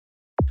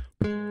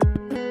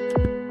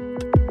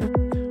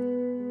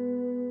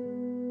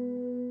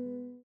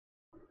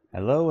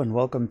Hello and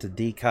welcome to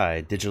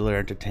DEEscussion, Digital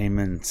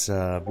Entertainment's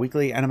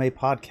weekly anime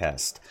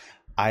podcast.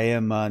 I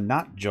am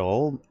not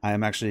Joel. I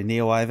am actually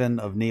Neo Ivan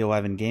of Neo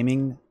Ivan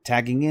Gaming,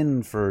 tagging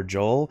in for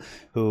Joel,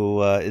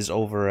 who is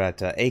over at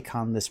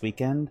Acon this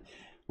weekend.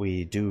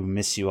 We do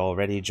miss you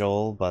already,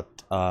 Joel,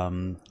 but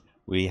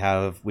we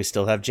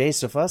still have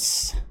Jace with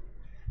us.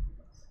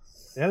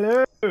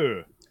 Hello.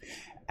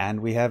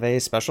 And we have a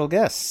special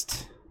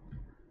guest.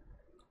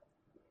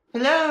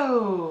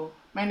 Hello,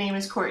 my name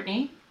is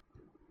Courtney.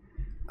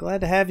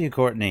 Glad to have you,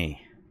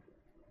 Courtney.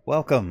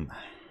 Welcome.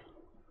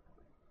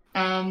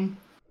 Hi.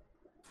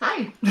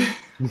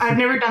 I've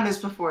never done this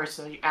before,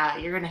 so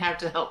you're going to have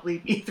to help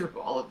lead me through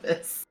all of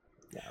this.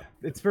 Yeah,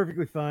 it's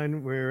perfectly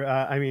fine.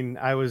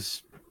 I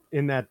was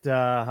in that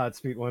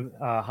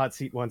hot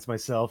seat once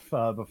myself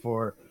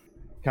before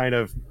kind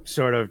of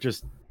sort of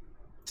just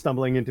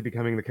stumbling into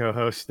becoming the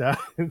co-host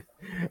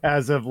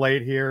as of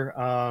late here.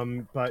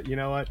 But you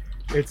know what?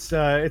 It's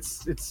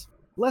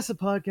less a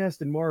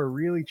podcast and more a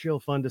really chill,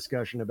 fun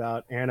discussion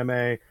about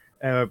anime,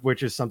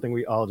 which is something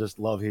we all just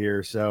love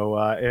here. So,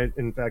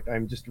 in fact,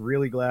 I'm just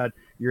really glad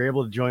you're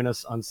able to join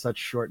us on such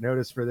short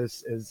notice for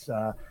this.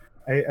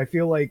 I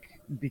feel like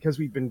because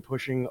we've been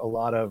pushing a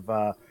lot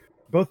of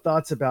both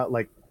thoughts about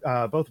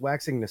both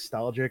waxing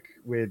nostalgic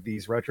with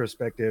these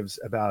retrospectives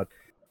about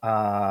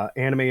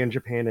anime in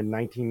Japan in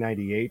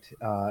 1998,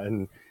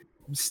 and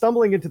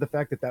stumbling into the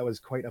fact that was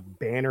quite a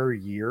banner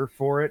year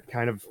for it,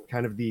 kind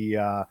of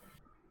the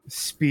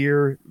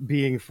spear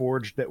being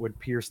forged that would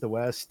pierce the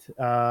West,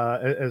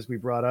 as we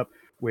brought up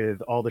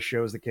with all the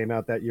shows that came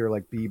out that year,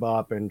 like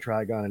Bebop and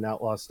Trigun and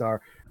Outlaw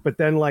Star. But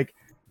then,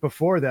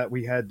 before that,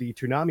 we had the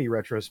Toonami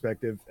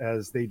retrospective,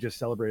 as they just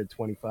celebrated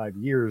 25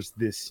 years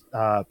this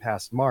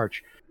past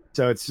March.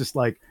 So it's just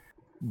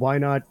why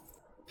not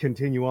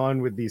continue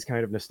on with these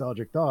kind of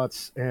nostalgic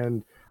thoughts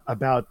and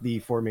about the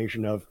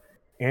formation of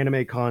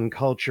anime con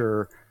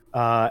culture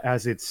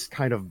as it's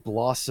kind of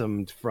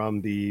blossomed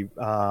from the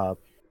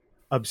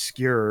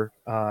obscure,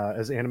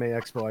 as Anime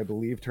Expo, I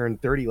believe,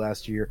 turned 30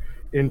 last year,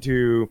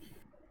 into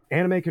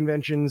anime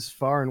conventions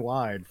far and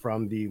wide,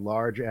 from the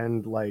large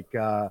end like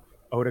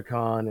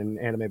Otakon and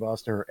Anime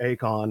Boston or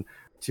Acon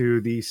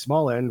to the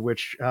small end,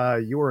 which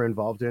you were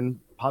involved in,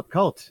 Pop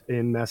Cult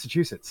in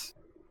Massachusetts.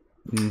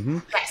 Mm-hmm.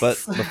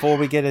 Yes. But before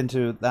we get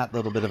into that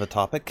little bit of a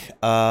topic,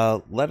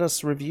 let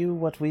us review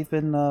what we've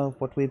been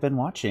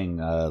watching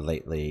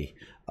lately.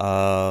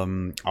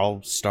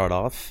 I'll start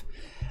off.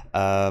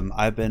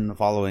 I've been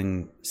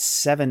following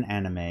 7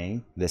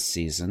 anime this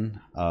season.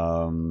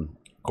 Of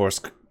course,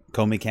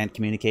 Komi Can't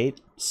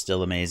Communicate,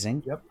 still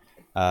amazing. Yep.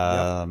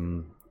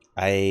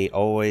 I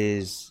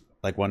always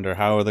wonder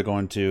how are they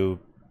going to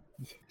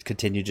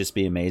continue just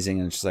be amazing,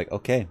 and it's just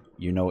okay,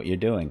 you know what you're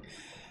doing.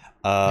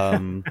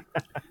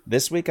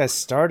 This week I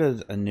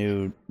started a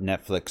new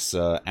Netflix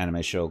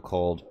anime show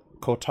called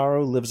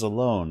Kotaro Lives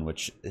Alone,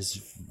 which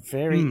is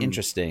very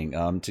interesting.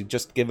 To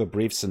just give a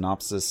brief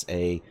synopsis,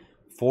 a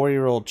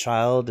 4-year-old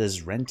child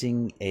is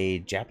renting a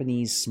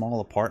Japanese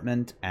small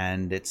apartment,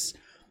 and it's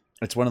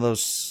one of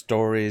those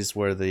stories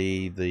where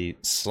the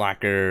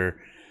slacker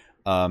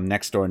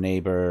next door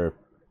neighbor,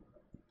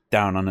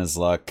 down on his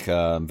luck,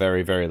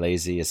 very, very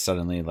lazy, is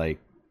suddenly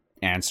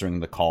answering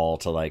the call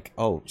to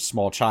oh,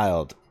 small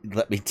child,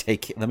 let me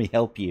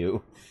help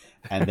you.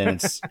 And then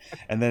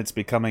it's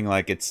becoming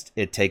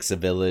it takes a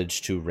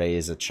village to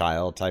raise a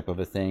child type of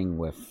a thing,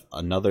 with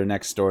another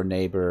next door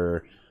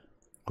neighbor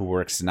who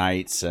works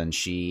nights, and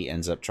she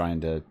ends up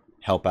trying to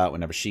help out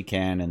whenever she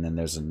can. And then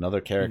there's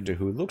another character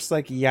who looks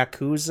like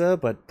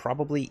Yakuza, but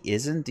probably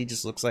isn't. He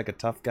just looks like a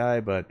tough guy,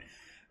 but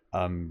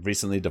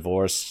recently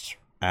divorced,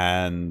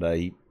 and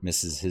he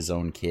misses his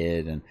own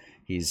kid, and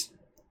he's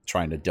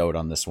trying to dote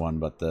on this one,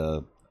 but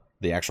the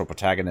actual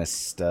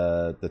protagonist,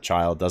 the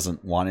child,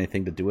 doesn't want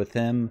anything to do with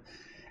him.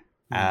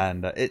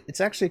 And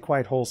it's actually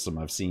quite wholesome.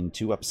 I've seen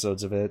 2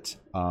 episodes of it.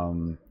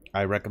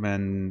 I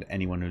recommend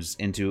anyone who's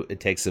into It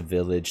Takes a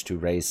Village to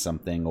raise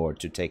something or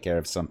to take care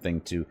of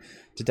something to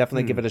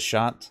definitely give it a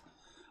shot.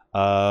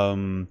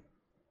 Birdie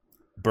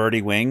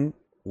Wing,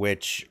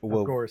 which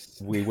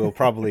we will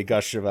probably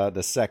gush about in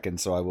a second,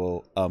 so I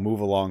will move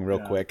along real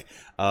quick.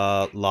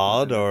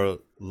 Laud, or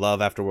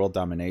Love After World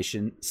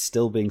Domination,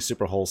 still being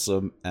super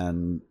wholesome,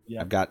 and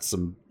I've got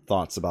some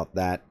thoughts about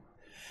that.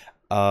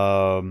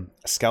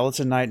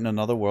 Skeleton Knight in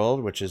Another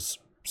World, which is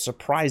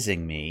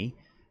surprising me.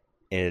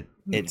 It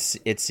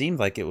seemed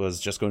like it was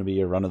just going to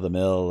be a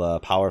run-of-the-mill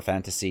power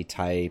fantasy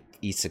type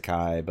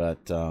isekai,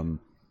 but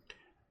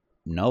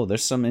no,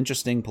 there's some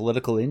interesting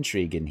political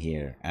intrigue in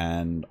here.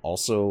 And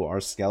also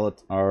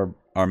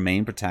our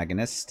main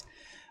protagonist,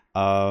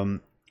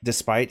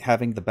 despite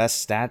having the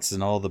best stats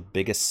and all the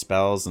biggest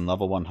spells and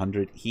level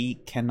 100, he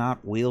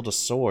cannot wield a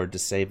sword to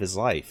save his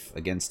life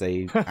against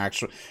a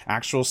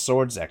actual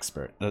swords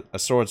expert, a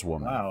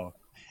swordswoman. Wow.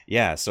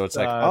 Yeah, so it's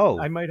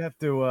I might have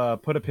to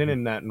put a pin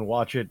in that and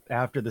watch it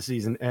after the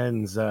season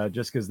ends,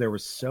 just because there were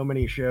so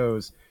many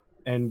shows,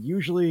 and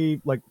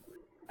usually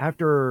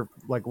after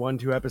like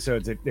 1-2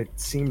 episodes, it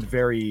seemed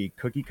very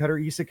cookie cutter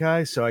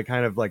isekai. So I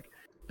kind of like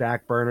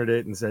backburnered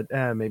it and said,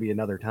 maybe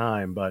another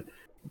time. But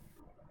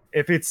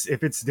if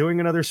it's doing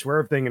another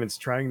swerve thing and it's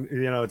trying,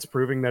 it's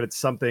proving that it's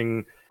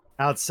something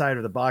outside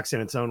of the box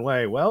in its own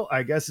way, well,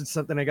 I guess it's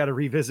something I got to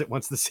revisit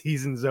once the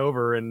season's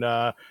over, and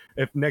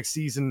if next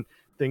season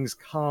things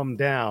calm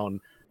down.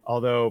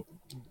 Although,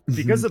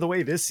 because of the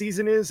way this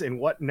season is and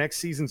what next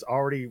season's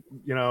already,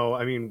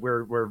 I mean,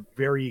 we're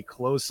very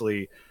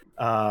closely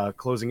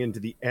closing into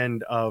the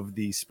end of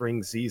the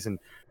spring season.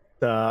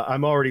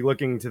 I'm already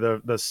looking to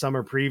the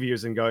summer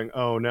previews and going,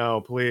 oh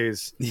no,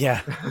 please.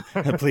 Yeah,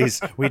 please,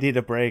 we need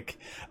a break.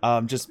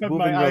 Just moving.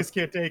 My eyes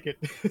can't take it.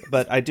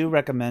 But I do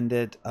recommend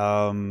it.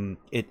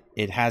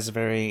 It has a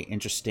very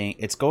interesting.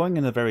 It's going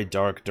in a very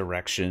dark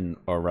direction,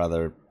 or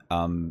rather,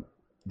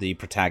 the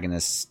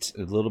protagonist.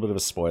 A little bit of a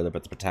spoiler,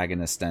 but the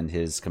protagonist and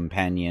his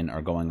companion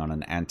are going on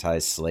an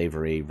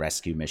anti-slavery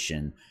rescue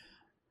mission,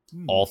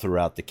 all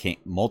throughout the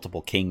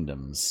multiple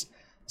kingdoms.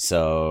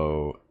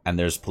 So, and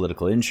there's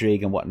political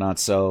intrigue and whatnot.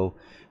 So,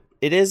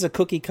 it is a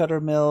cookie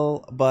cutter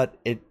mill, but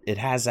it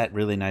has that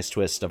really nice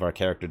twist of our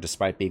character,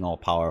 despite being all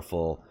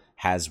powerful,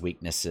 has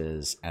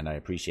weaknesses, and I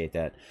appreciate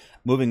that.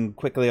 Moving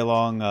quickly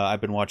along, I've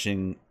been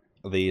watching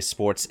the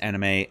sports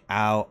anime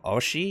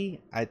Aoshi.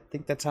 I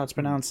think that's how it's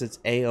pronounced. It's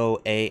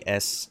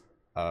AOAS,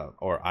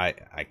 or I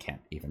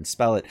can't even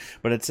spell it,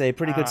 but it's a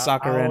pretty good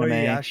soccer anime.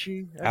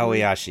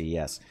 Aoyashi,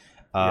 yes.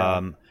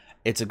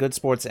 It's a good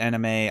sports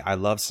anime. I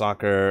love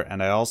soccer,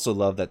 and I also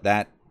love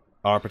that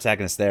our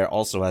protagonist there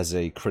also has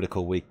a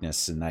critical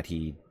weakness in that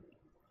he,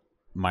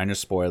 minor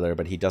spoiler,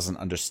 but he doesn't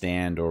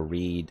understand or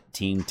read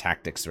team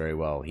tactics very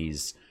well.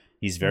 He's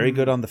very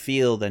good on the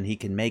field, and he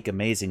can make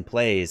amazing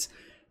plays,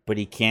 but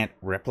he can't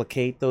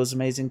replicate those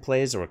amazing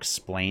plays or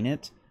explain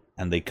it.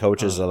 And the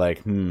coaches are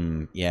like,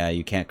 yeah,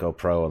 you can't go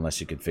pro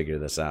unless you can figure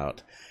this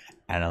out.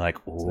 And I'm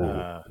like,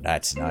 ooh,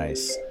 that's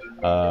nice.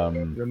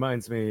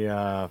 Reminds me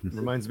a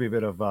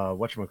bit of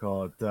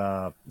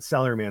whatchamacallit,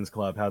 Salaryman's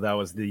Club, how that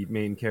was the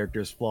main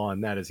character's flaw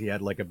in that, is he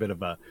had like a bit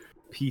of a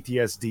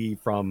PTSD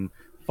from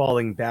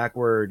falling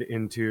backward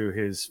into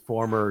his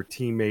former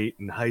teammate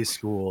in high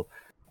school,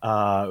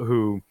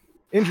 who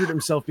injured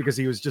himself because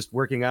he was just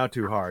working out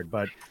too hard,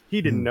 but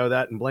he didn't know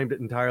that and blamed it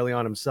entirely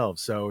on himself.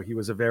 So he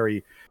was a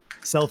very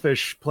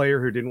selfish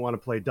player who didn't want to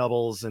play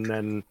doubles, and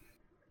then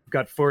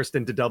got forced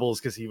into doubles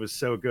because he was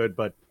so good,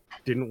 but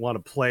didn't want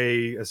to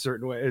play a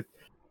certain way.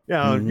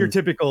 Your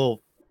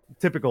typical,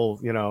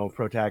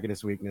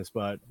 protagonist weakness,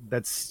 but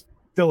that's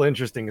still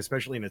interesting,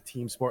 especially in a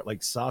team sport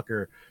like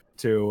soccer,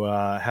 to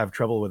have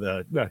trouble with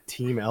a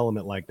team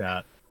element like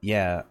that.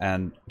 Yeah,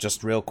 and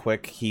just real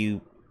quick, he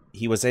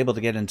was able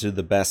to get into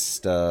the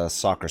best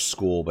soccer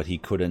school, but he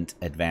couldn't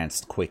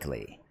advance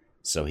quickly.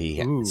 So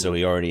he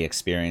already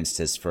experienced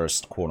his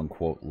first quote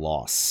unquote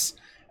loss,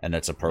 and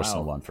it's a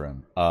personal one for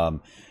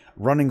him.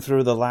 Running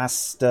through the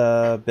last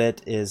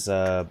bit is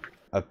a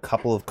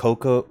couple of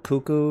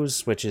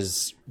Cuckoos, which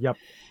is... Yep.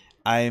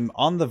 I'm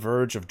on the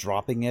verge of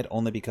dropping it,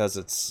 only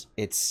because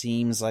it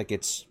seems like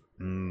it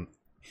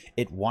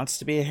wants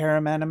to be a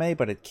harem anime,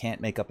 but it can't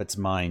make up its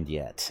mind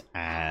yet.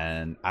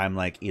 And I'm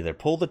like, either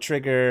pull the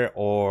trigger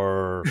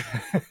or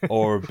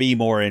be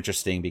more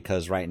interesting,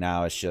 because right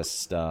now it's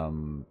just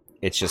run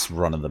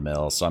of the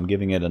mill. So I'm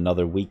giving it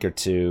another week or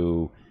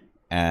two.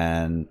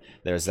 And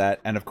there's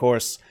that. And of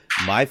course,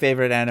 my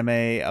favorite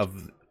anime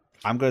of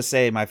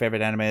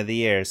the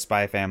year,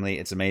 Spy Family.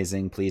 It's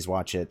amazing. Please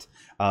watch it.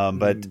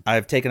 But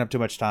I've taken up too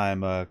much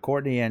time.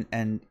 Courtney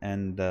and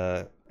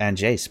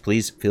Jace,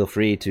 please feel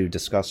free to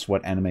discuss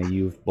what anime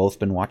you've both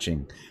been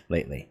watching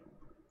lately.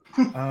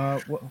 Since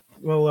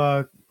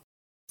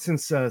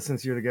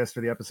you're the guest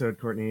for the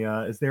episode, Courtney,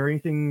 is there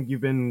anything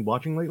you've been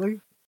watching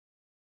lately?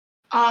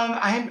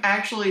 I'm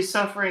actually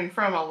suffering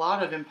from a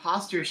lot of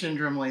imposter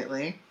syndrome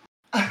lately.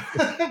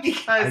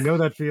 Because I know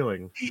that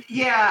feeling.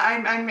 Yeah,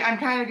 I'm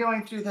kind of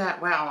going through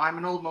that. Wow, I'm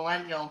an old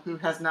millennial who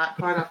has not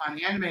caught up on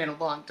anime in a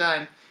long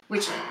time,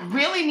 which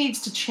really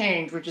needs to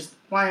change, which is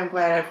why I'm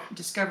glad I've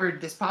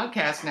discovered this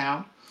podcast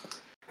now.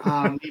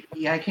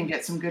 Maybe I can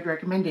get some good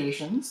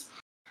recommendations.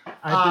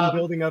 I've been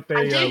building up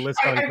a list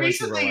on I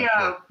recently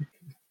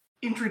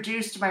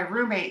introduced my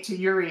roommate to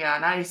Yuri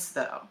on Ice,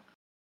 though.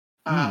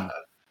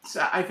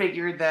 So I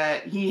figured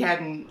that he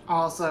hadn't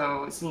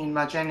also seen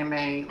much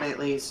anime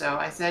lately, so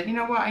I said, you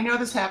know what, I know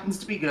this happens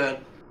to be good.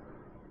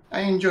 I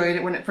enjoyed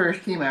it when it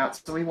first came out,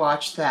 so we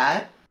watched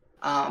that.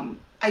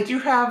 I do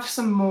have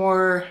some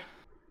more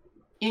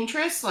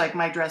interests, like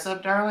My Dress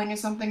Up Darling is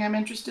something I'm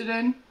interested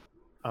in.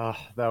 Oh,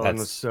 that one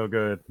was so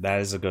good.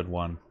 That is a good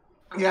one.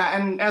 Yeah,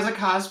 and as a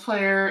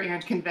cosplayer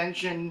and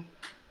convention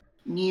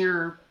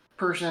near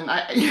person,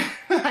 I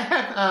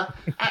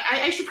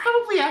should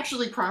probably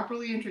actually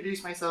properly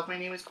introduce myself. My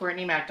name is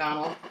Courtney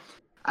MacDonald.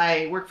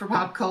 I work for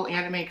Pop Cult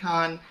Anime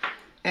Con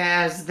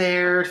as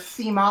their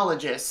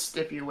themologist,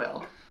 if you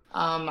will.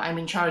 I'm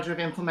in charge of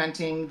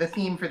implementing the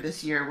theme for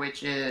this year,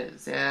 which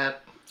is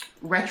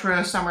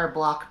Retro Summer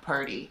Block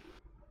Party.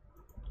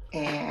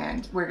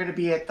 and we're going to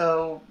be at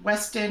the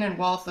Westin in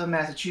Waltham,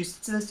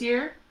 Massachusetts this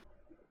year.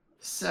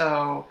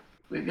 So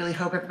we really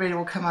hope everybody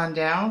will come on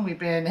down. We've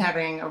been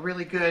having a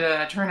really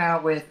good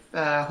turnout with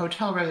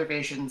hotel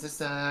reservations. It's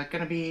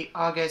going to be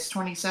August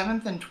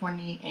 27th and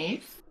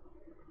 28th.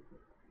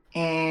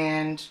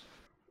 And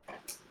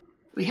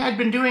we had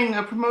been doing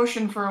a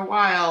promotion for a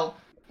while,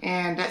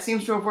 and that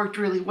seems to have worked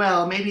really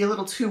well, maybe a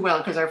little too well,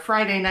 because our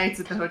Friday nights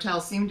at the hotel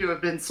seem to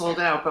have been sold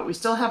out, but we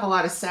still have a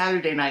lot of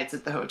Saturday nights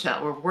at the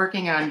hotel. We're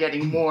working on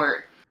getting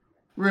more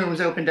rooms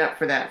opened up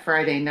for that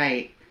Friday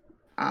night.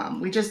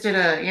 We just did a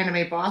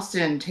Anime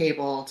Boston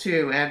table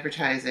too,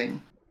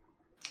 advertising.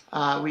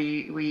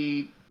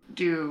 We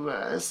do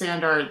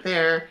sand art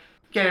there,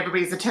 get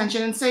everybody's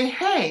attention and say,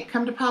 hey,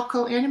 come to Pop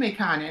Cult Anime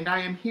Con. And I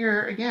am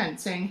here again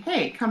saying,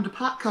 hey, come to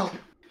Pop Cult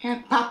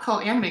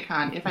Anime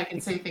Con, if I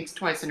can say things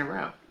twice in a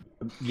row.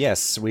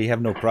 Yes, we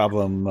have no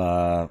problem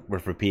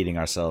with repeating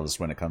ourselves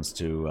when it comes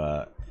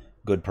to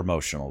good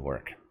promotional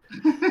work.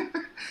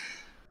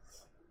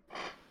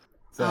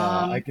 So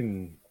I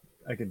can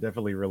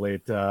definitely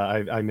relate.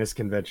 I miss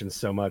conventions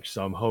so much,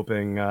 so I'm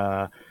hoping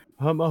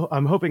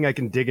I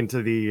can dig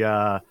into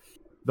the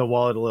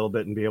wallet a little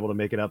bit and be able to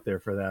make it up there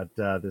for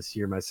that this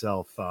year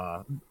myself.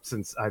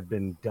 Since I've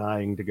been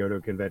dying to go to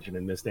a convention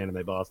and missed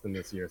Anime Boston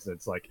this year, so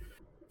it's like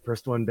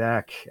first one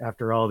back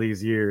after all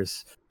these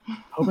years.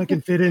 Hope I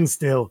can fit in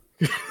still.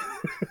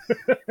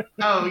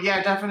 Oh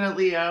yeah,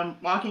 definitely.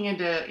 Walking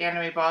into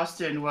Anime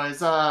Boston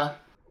was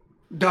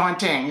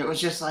daunting. It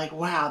was just like,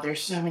 wow,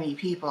 there's so many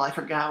people. I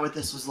forgot what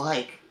this was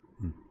like.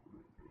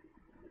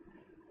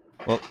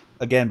 Well,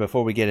 again,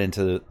 before we get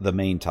into the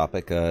main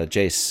topic,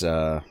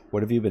 Jace,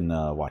 what have you been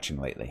watching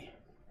lately?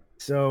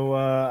 So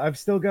I've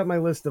still got my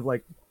list of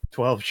like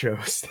 12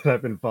 shows that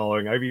I've been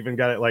following. I've even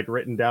got it like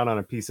written down on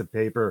a piece of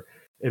paper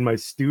in my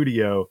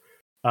studio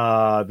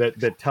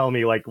that tell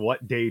me like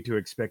what day to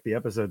expect the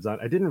episodes on.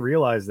 I didn't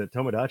realize that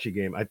Tomodachi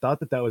Game, I thought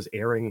that was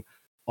airing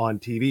on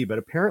TV, but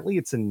apparently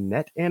it's a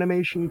net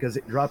animation because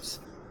it drops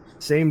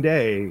same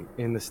day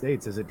in the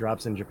States as it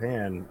drops in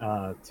Japan,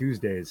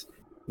 Tuesdays.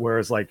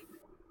 Whereas like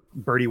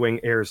Birdie Wing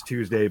airs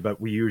Tuesday,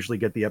 but we usually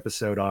get the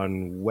episode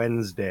on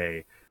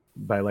Wednesday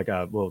by like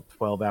a little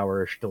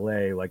 12-hour-ish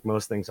delay, like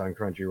most things on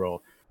Crunchyroll.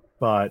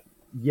 But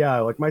yeah,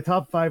 like my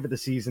top 5 of the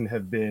season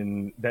have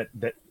been that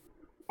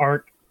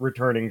aren't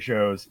returning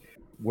shows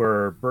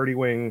were Birdie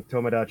Wing,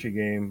 Tomodachi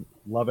Game,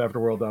 Love After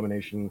World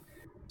Domination,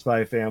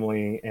 Spy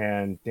Family,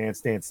 and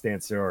Dance Dance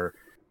Danceur,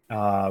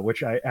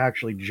 which I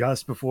actually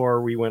just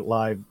before we went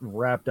live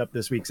wrapped up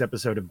this week's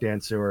episode of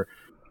Danceur.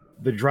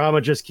 The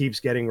drama just keeps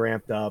getting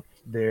ramped up.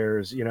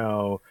 There's,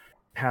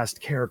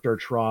 past character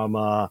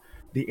trauma.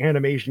 The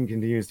animation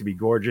continues to be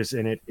gorgeous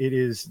in it. It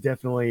is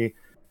definitely,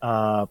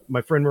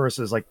 my friend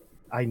Marissa is like,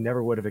 I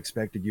never would have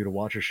expected you to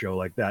watch a show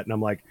like that. And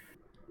I'm like,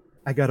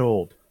 I got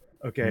old.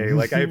 Okay.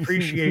 Like I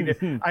appreciate it.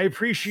 I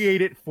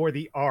appreciate it for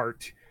the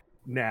art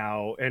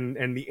now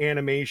and the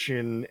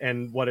animation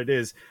and what it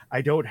is.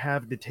 I don't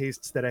have the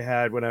tastes that I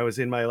had when I was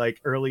in my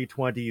like early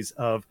 20s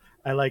of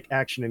I like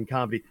action and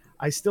comedy.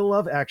 I still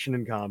love action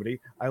and comedy.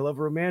 I love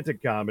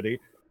romantic comedy,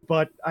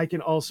 but I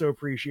can also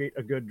appreciate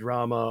a good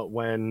drama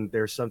when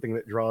there's something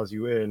that draws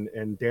you in,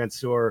 and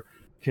Danceur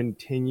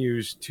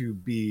continues to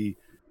be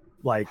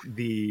like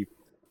the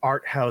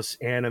art house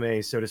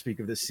anime, so to speak,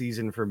 of the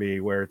season for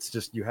me, where it's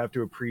just you have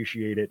to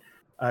appreciate it.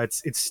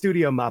 It's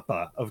Studio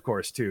Mappa, of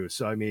course, too.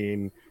 So I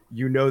mean,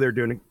 they're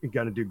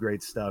gonna do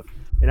great stuff.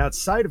 And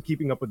outside of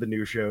keeping up with the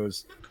new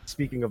shows,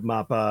 speaking of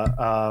Mappa,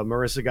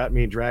 Marissa got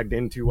me dragged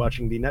into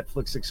watching the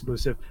Netflix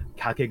exclusive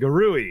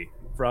Kakegurui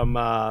from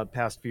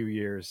past few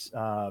years.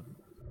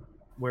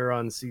 We're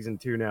on season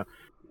 2 now,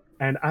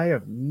 and I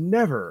have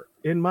never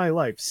in my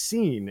life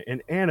seen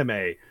an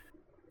anime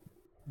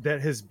that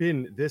has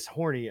been this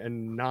horny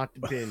and not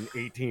been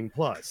 18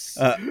 plus.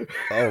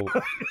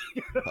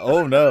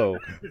 Oh no.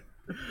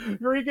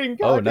 Freaking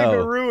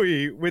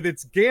Kakegurui with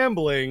its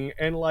gambling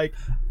and like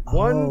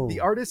the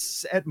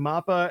artists at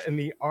Mappa and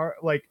the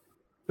art, like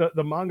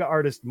the manga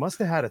artist must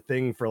have had a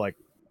thing for like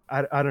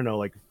I don't know,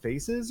 like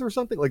faces or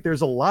something. Like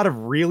there's a lot of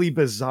really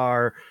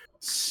bizarre,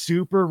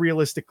 super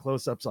realistic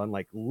close-ups on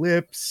like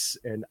lips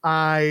and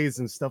eyes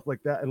and stuff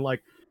like that. And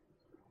like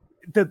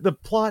the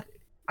plot,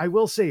 I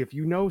will say, if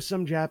you know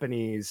some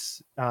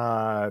Japanese,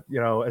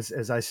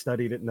 as I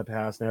studied it in the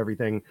past and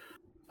everything,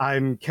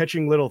 I'm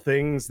catching little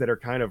things that are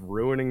kind of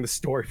ruining the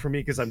story for me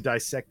because I'm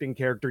dissecting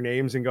character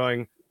names and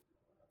going,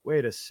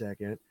 wait a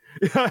second.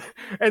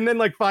 And then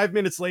like 5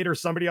 minutes later,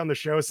 somebody on the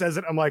show says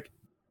it. I'm like,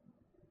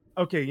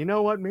 okay, you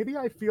know what? Maybe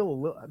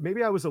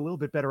maybe I was a little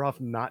bit better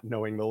off not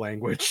knowing the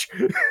language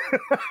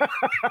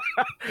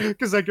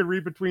because I can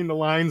read between the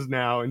lines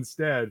now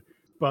instead.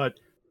 But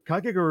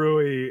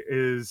Kakegurui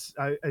is,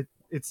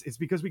 it's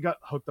because we got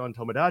hooked on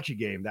Tomodachi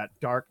Game, that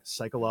dark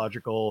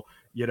psychological,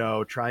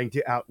 trying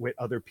to outwit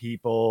other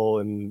people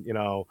and,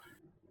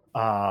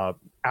 out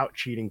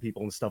cheating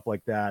people and stuff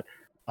like that.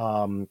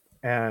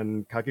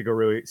 And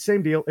Kakegurui,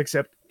 same deal,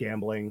 except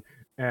gambling.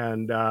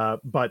 And,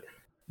 but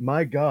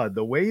my God,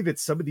 the way that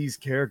some of these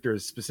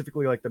characters,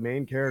 specifically like the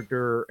main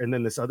character and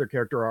then this other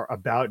character, are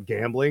about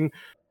gambling,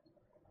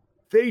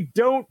 they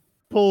don't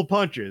pull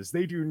punches.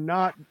 They do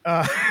not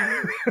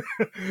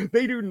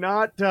they do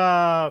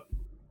not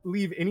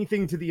leave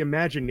anything to the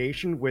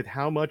imagination with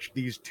how much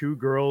these two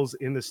girls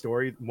in the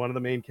story, one of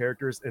the main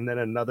characters and then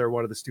another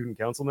one of the student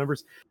council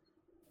members,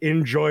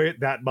 enjoy it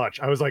that much.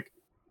 I was like,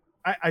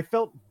 I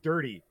felt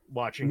dirty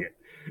watching it.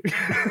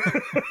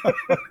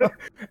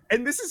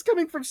 And this is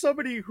coming from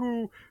somebody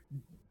who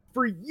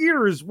for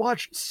years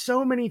watched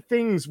so many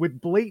things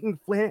with blatant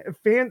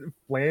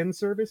fan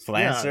service.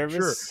 Flan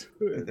service?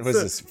 Sure.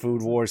 Was this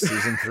Food Wars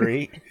Season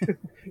 3?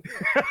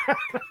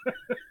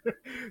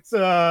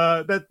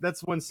 So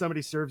that's when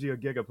somebody serves you a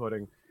giga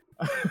pudding.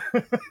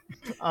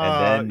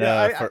 And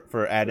then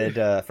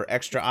for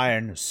extra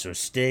iron, so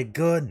stay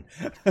good.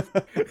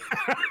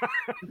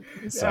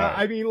 Yeah,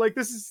 I mean, like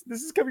this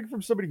is coming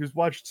from somebody who's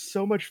watched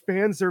so much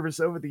fan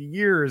service over the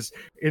years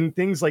in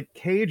things like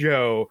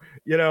Keijo,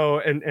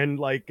 and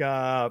like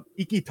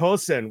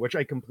Ikitosen, which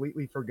I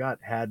completely forgot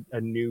had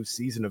a new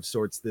season of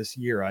sorts this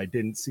year. I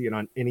didn't see it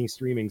on any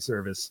streaming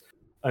service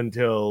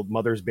until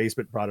Mother's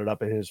Basement brought it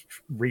up in his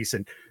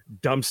recent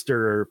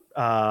dumpster.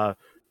 What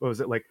was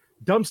it, like?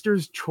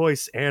 Dumpster's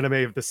Choice Anime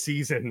of the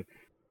Season,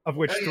 of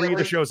which 3 of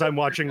the shows I'm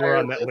watching were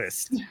on that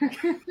list.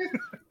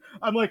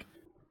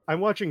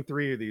 I'm watching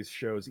 3 of these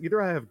shows. Either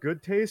I have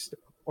good taste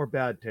or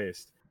bad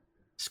taste.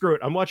 Screw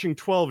it. I'm watching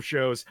 12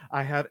 shows.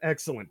 I have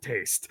excellent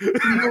taste. You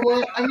know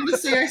what? I'm going to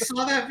say I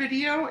saw that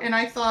video and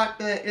I thought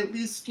that at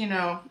least, 9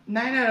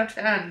 out of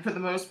 10 for the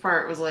most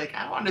part was like,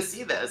 I want to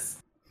see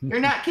this. You're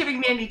not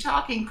giving me any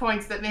talking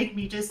points that make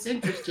me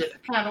disinterested. I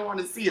kind of want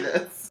to see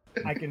this.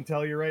 I can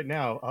tell you right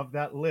now, of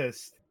that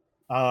list,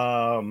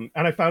 and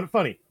I found it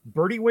funny,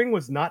 Birdie Wing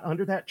was not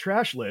under that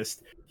trash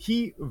list.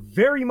 He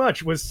very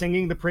much was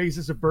singing the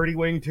praises of Birdie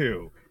Wing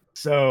too.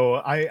 So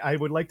I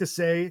would like to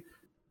say,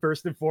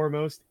 first and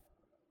foremost,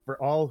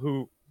 for all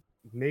who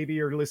maybe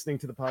are listening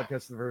to the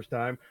podcast for the first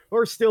time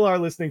or still are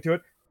listening to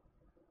it,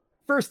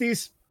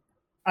 firsties,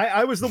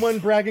 I was the one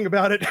bragging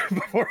about it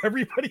before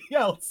everybody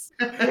else.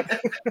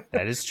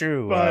 That is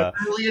true. But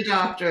early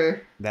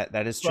adopter.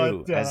 That is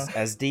true. But,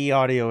 as the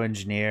audio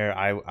engineer,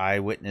 I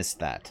witnessed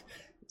that.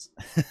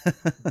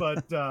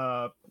 But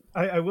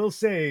I will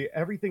say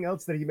everything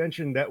else that he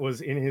mentioned that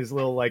was in his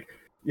little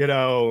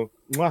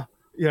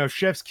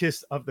chef's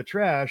kiss of the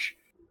trash.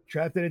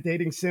 Trapped in a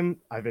Dating Sim,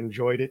 I've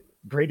enjoyed it.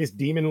 Greatest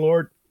Demon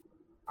Lord,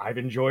 I've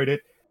enjoyed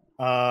it.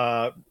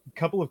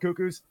 Couple of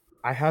Cuckoos,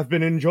 I have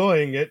been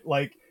enjoying it.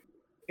 Like,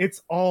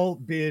 it's all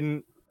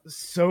been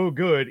so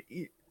good.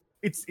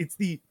 It's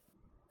the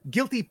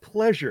guilty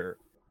pleasure,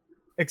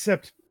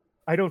 except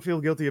I don't feel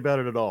guilty about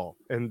it at all.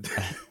 And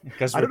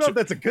I don't know if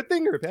that's a good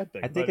thing or a bad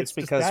thing. I think it's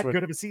because that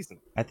good of a season.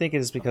 I think it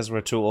is because we're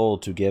too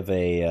old to give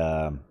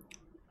a.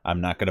 I'm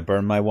not going to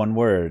burn my one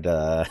word.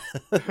 We're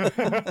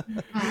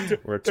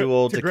too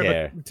old to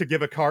care. To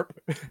give a carp.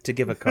 To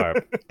give a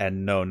carp.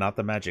 And no, not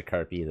the magic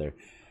carp either.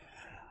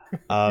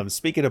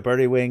 Speaking of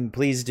Birdie Wing,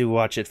 please do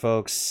watch it,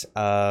 folks.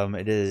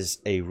 It is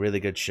a really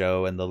good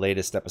show, and the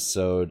latest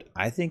episode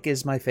I think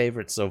is my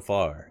favorite so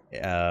far,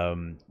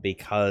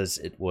 because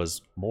it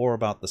was more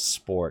about the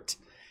sport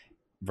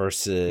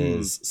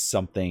versus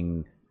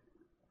something,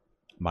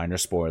 minor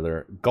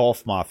spoiler,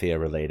 Golf Mafia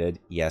related.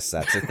 Yes,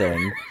 that's a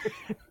thing.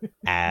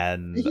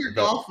 And I hear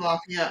Golf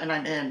Mafia and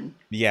I'm in.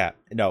 Yeah,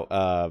 no,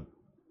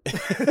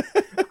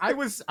 I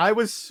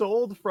was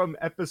sold from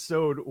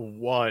episode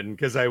 1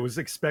 because I was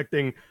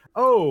expecting,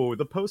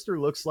 the poster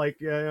looks like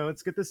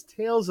it's got this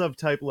Tales of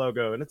type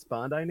logo and it's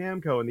Bandai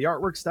Namco and the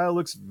artwork style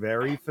looks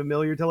very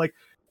familiar to like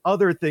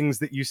other things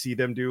that you see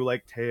them do,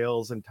 like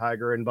Tales and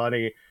Tiger and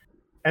Bunny.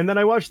 And then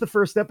I watched the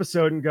first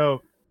episode and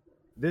go,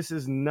 this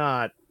is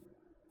not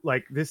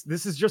like this.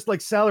 This is just like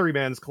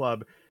Salaryman's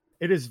Club.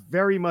 It is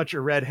very much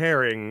a red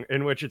herring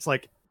in which it's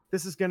like,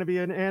 this is going to be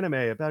an anime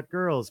about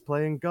girls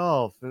playing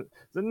golf.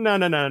 No.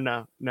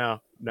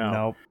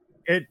 nope.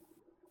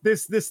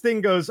 This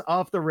thing goes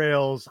off the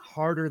rails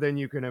harder than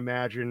you can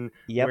imagine.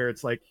 Yep. Where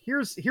it's like,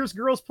 here's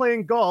girls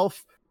playing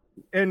golf,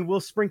 and we'll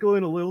sprinkle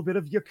in a little bit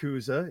of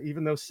Yakuza,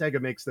 even though Sega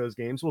makes those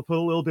games. We'll put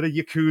a little bit of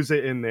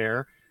Yakuza in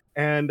there,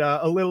 and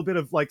a little bit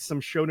of like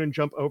some Shonen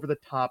Jump over the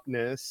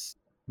topness.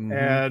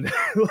 And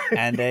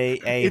and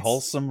a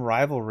wholesome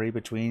rivalry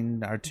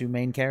between our two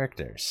main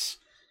characters.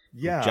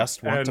 Yeah,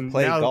 just want to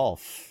play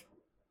golf.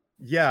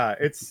 Yeah,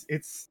 it's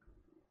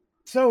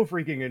so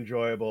freaking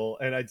enjoyable,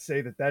 and I'd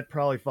say that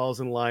probably falls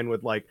in line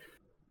with, like,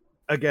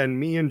 again,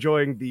 me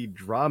enjoying the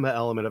drama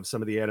element of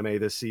some of the anime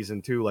this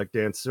season too, like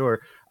Danseur.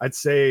 I'd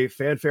say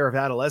Fanfare of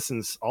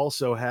Adolescence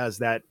also has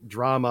that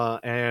drama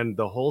and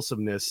the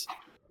wholesomeness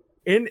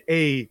in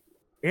a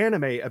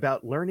anime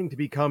about learning to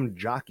become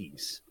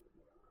jockeys.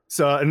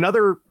 So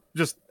another,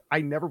 just,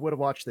 I never would have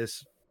watched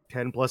this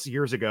 10 plus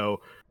years ago,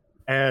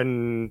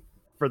 and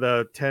for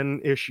the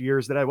 10-ish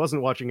years that I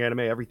wasn't watching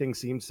anime, everything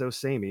seemed so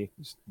samey.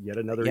 Just yet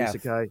another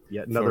isekai,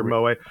 yet another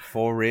moe.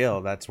 For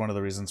real, that's one of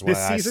the reasons why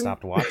I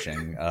stopped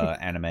watching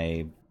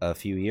anime a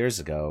few years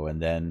ago.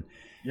 And then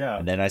Yeah.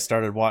 And then I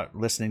started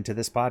listening to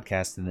this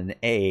podcast, and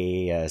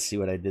then see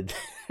what I did.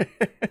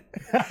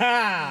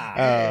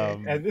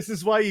 And this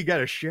is why you got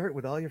to share it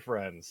with all your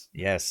friends.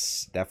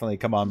 Yes, definitely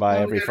come on by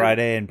every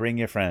Friday and bring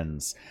your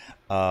friends.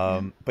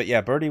 But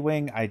yeah, Birdie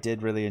Wing, I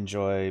did really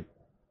enjoy.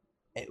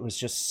 It was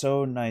just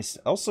so nice.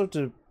 Also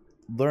to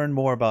learn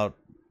more about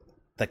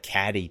the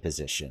caddy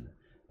position.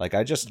 Like,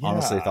 I just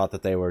honestly thought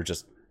that they were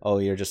just, oh,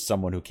 you're just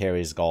someone who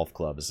carries golf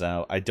clubs.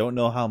 Now, I don't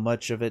know how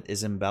much of it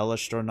is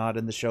embellished or not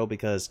in the show,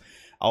 because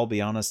I'll be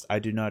honest, I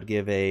do not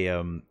give a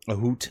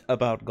hoot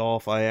about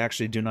golf. I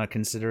actually do not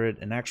consider it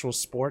an actual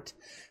sport.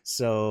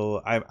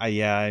 So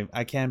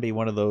I can be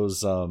one of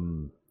those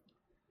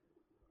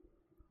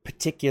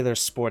particular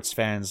sports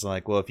fans,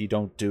 like, well, if you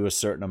don't do a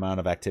certain amount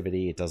of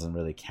activity, it doesn't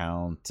really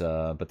count.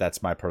 But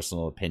that's my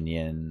personal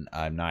opinion.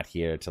 I'm not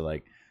here to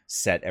like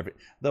set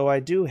though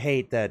I do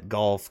hate that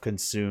golf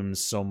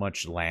consumes so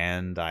much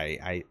land.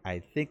 I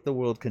think the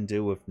world can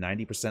do with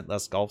 90%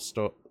 less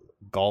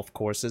golf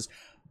courses,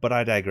 but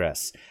I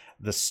digress.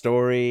 The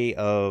story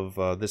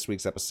of this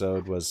week's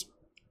episode was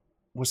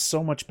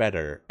so much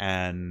better,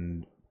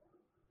 and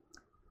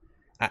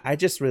I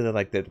just really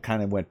like that.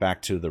 Kind of went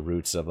back to the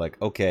roots of like,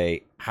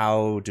 okay,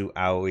 how do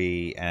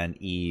Aoi and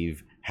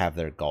Eve have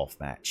their golf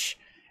match?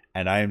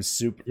 And I am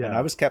super. Yeah. And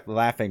I was kept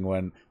laughing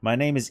when my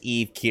name is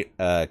Eve.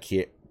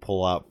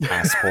 Pull out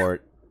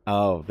passport.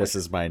 Oh, this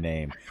is my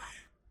name.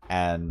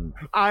 And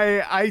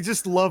I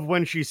just love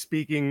when she's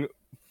speaking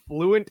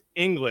fluent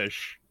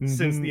English.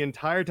 Since the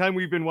entire time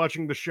we've been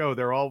watching the show,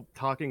 they're all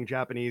talking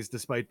Japanese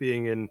despite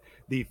being in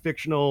the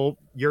fictional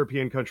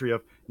European country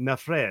of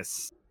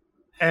Nafres.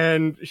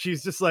 And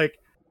she's just like,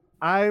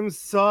 I'm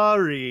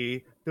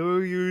sorry,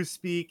 do you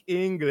speak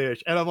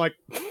English? And I'm like,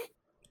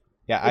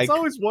 yeah, it's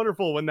always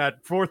wonderful when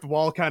that fourth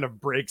wall kind of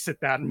breaks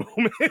at that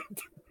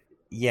moment.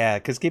 Yeah,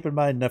 because keep in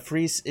mind,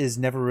 Nafris is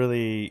never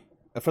really,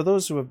 for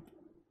those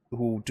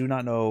who do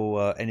not know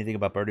anything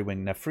about Birdie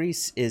Wing,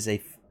 Nafris is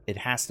it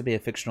has to be a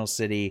fictional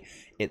city.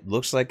 It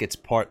looks like it's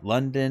part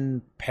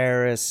London,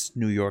 Paris,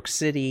 New York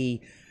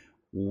City.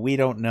 We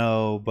don't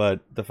know,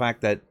 but the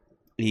fact that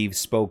Eve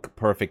spoke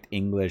perfect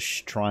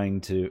English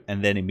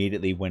and then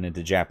immediately went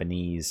into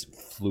Japanese,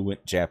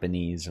 fluent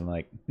Japanese. I'm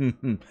like,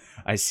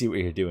 I see what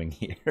you're doing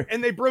here.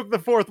 And they broke the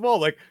fourth wall.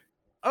 Like,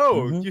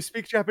 oh, you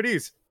speak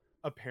Japanese?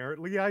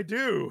 Apparently I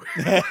do.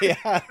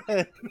 Yeah.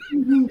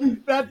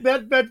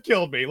 that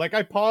killed me. Like,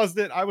 I paused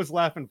it. I was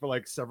laughing for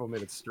like several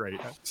minutes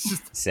straight.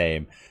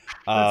 Same.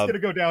 That's gonna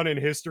go down in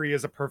history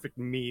as a perfect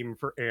meme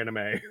for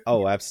anime.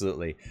 Oh,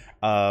 absolutely.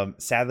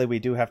 Sadly, we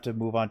do have to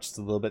move on just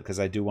a little bit because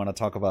I do want to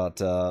talk about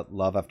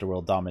Love After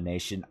World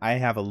Domination. I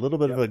have a little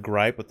bit of a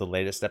gripe with the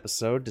latest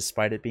episode,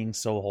 despite it being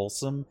so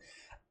wholesome.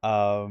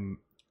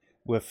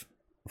 With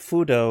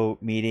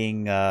Fudo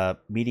meeting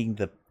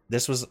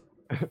this was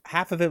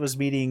half of it was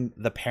meeting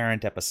the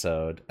parent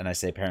episode, and I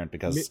say parent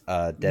because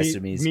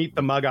Desumi's meet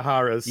the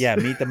Magaharas. Yeah,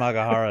 meet the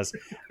Magaharas.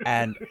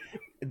 And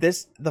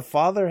the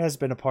father has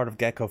been a part of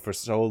Gecko for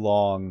so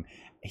long,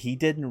 he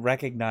didn't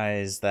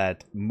recognize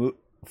that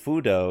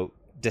Fudo,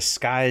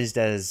 disguised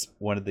as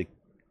one of the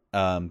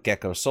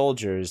Gecko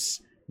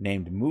soldiers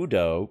named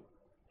Mudo,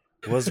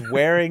 was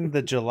wearing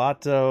the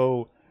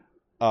gelato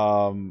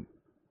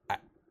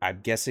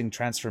I'm guessing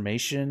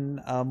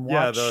transformation watch.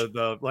 Yeah,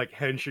 the like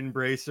henshin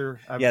bracer.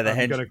 I'm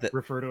gonna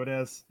refer to it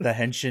as the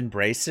henshin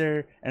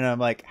bracer, and I'm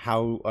like,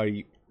 how are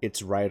you?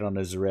 It's right on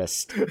his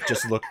wrist.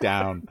 Just look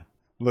down,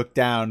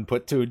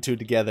 put two and two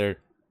together.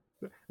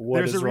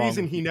 There's a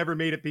reason he never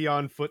made it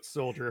beyond foot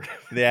soldier.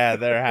 Yeah,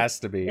 there has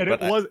to be. And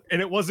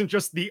it wasn't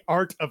just the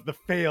art of the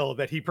fail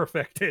that he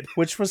perfected,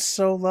 which was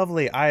so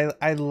lovely.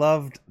 I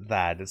loved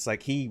that. It's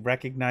like he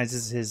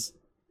recognizes his.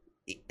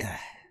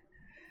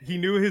 He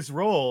knew his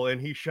role,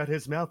 and he shut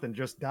his mouth and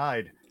just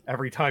died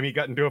every time he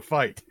got into a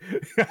fight.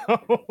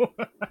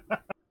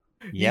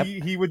 Yep.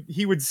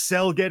 He would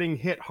sell getting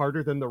hit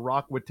harder than The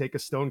Rock would take a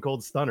Stone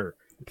Cold Stunner.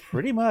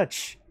 Pretty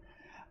much.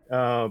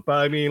 But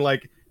I mean,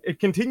 like,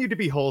 it continued to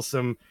be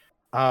wholesome.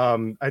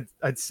 I'd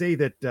say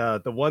that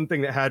the one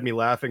thing that had me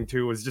laughing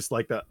too was just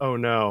like oh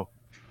no,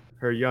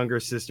 her younger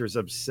sister's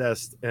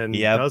obsessed and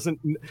doesn't.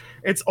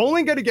 It's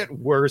only going to get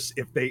worse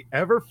if they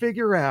ever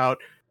figure out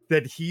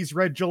that he's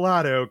Red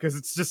Gelato, because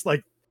it's just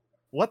like,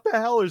 what the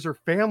hell is her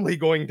family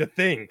going to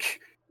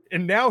think?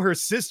 And now her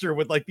sister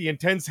with like the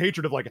intense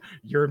hatred of like,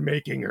 you're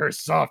making her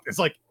soft. It's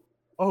like,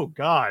 oh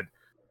God.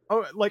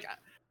 Oh, like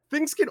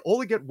things can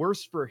only get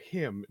worse for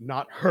him,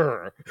 not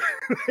her,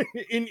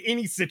 in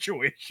any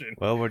situation.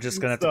 Well, we're just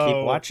gonna have to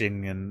keep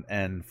watching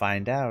and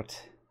find out.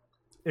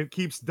 It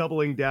keeps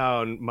doubling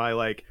down my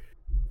like,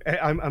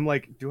 I'm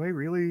like, do I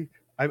really?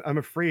 I'm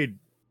afraid.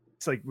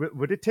 It's like,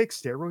 would it take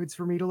steroids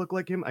for me to look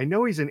like him? I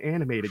know he's an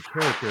animated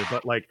character,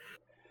 but like,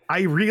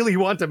 I really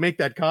want to make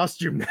that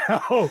costume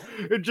now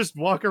and just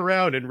walk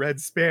around in red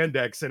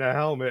spandex and a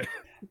helmet.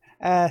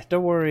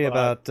 Don't worry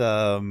about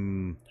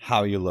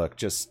how you look.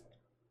 Just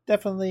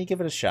definitely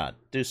give it a shot.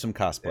 Do some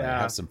cosplay.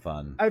 Have some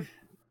fun.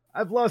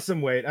 I've lost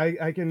some weight.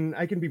 I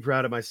can be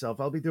proud of myself.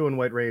 I'll be doing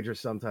White Ranger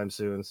sometime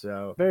soon.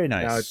 So very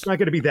nice. It's not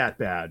going to be that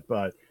bad,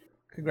 but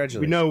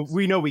Congratulations.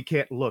 We know we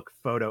can't look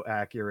photo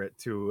accurate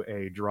to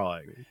a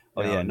drawing.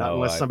 Oh yeah, not no,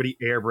 unless somebody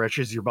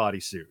airbrushes your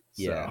bodysuit.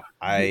 Yeah, So.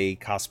 I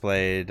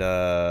cosplayed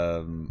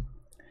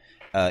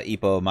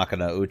Ippo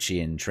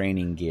Makanauchi in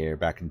training gear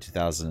back in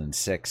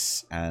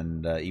 2006,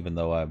 and even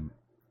though I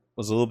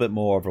was a little bit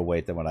more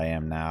overweight than what I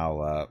am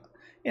now,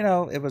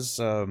 it was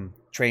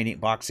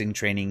boxing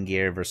training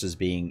gear versus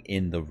being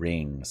in the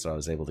ring, so I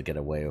was able to get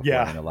away with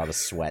wearing a lot of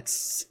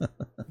sweats.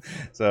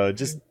 So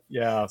just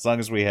as long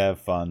as we have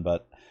fun.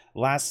 But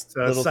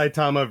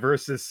Saitama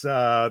versus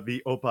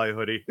the Oppai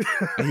hoodie.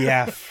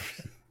 Yeah.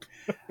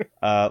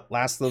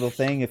 Last little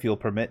thing, if you'll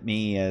permit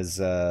me as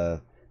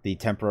the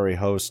temporary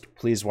host,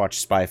 please watch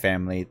Spy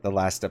Family. The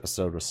last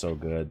episode was so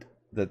good.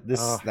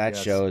 That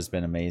show has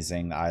been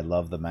amazing. I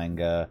love the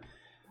manga.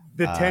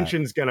 The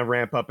tension's gonna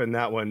ramp up in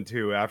that one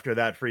too. After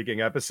that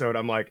freaking episode,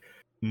 I'm like,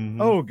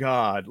 oh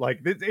god, like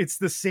it's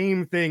the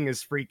same thing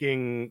as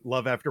freaking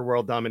Love After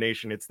World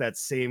Domination. It's that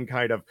same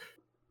kind of,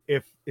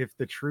 if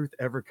the truth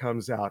ever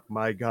comes out,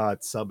 my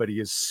god, somebody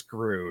is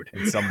screwed,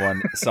 and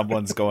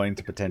someone's going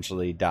to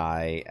potentially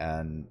die.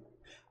 And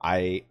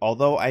I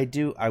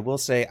will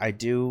say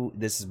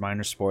this is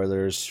minor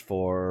spoilers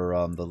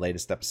for the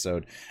latest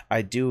episode.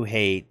 I do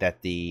hate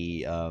that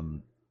the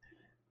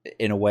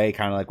in a way,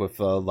 kind of like with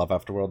Love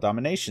After World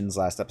Domination's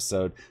last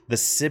episode, the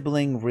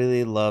sibling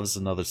really loves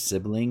another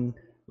sibling.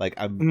 Like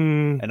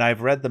and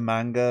I've read the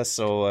manga,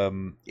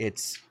 so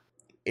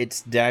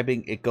it's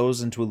dabbing. It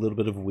goes into a little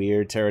bit of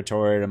weird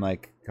territory, and I'm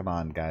like, come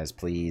on, guys,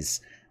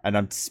 please. And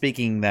I'm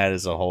speaking that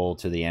as a whole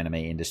to the anime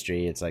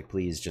industry. It's like,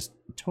 please just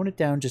tone it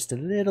down just a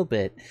little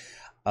bit.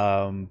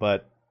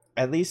 But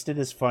at least it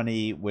is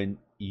funny when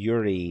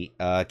Yuri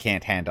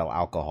can't handle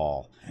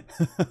alcohol.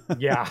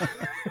 Yeah.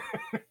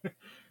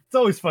 It's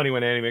always funny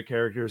when anime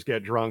characters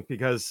get drunk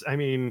because, I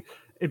mean,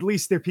 at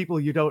least they're people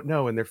you don't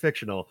know and they're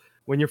fictional.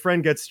 When your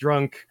friend gets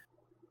drunk,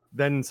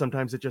 then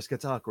sometimes it just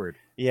gets awkward.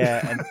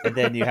 Yeah, and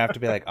then you have to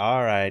be like,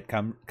 all right,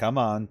 come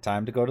on,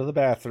 time to go to the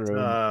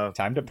bathroom,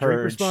 time to purge.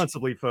 Drink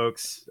responsibly,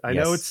 folks. I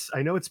know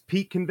it's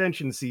peak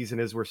convention season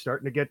as we're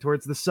starting to get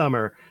towards the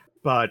summer,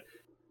 but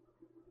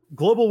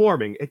global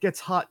warming, it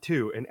gets hot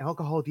too, and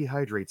alcohol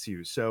dehydrates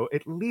you. So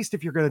at least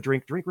if you're going to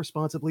drink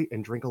responsibly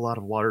and drink a lot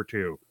of water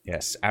too.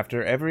 Yes,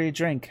 after every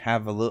drink,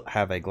 have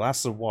a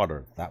glass of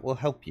water. That will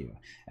help you,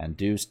 and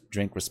do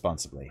drink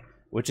responsibly,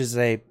 which is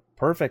a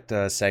perfect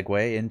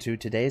segue into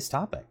today's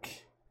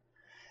topic.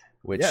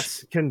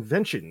 Yes,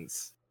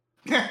 conventions.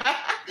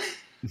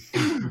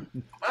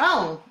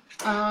 Well,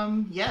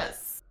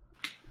 yes.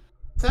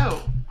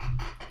 So,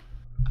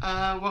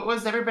 what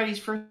was everybody's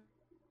first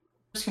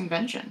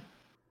convention?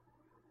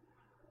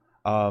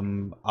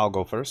 I'll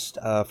go first.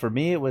 For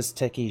me, it was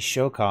Teki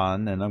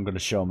Shokan, and I'm going to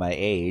show my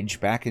age.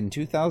 Back in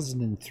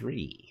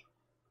 2003,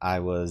 I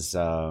was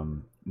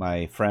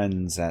my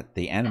friends at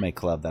the anime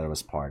club that I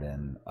was part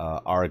in,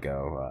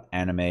 Argo,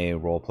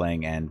 anime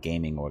role-playing and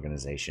gaming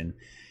organization.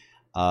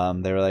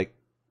 They were like,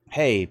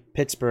 hey,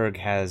 Pittsburgh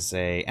has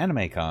a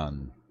anime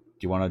con.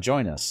 Do you want to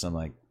join us? I'm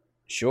like,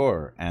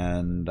 sure.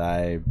 And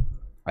I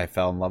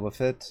fell in love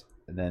with it.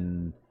 And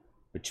then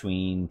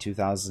between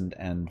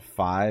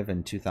 2005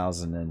 and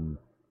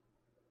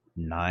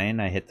 2009,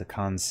 I hit the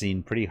con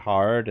scene pretty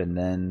hard. And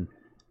then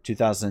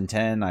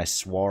 2010, I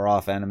swore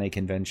off anime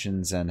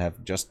conventions and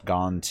have just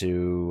gone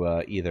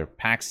to either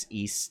PAX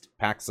East,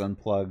 PAX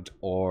Unplugged,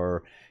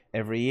 or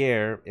every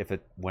year,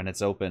 when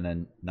it's open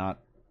and not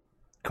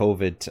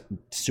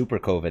super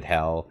COVID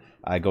hell,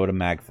 I go to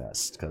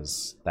MagFest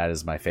because that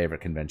is my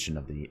favorite convention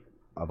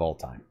of all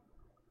time.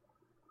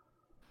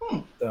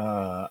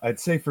 I'd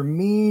say for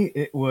me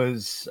it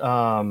was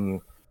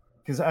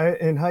because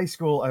in high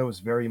school I was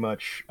very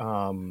much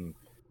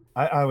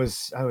I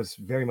was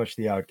very much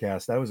the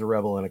outcast. I was a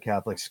rebel in a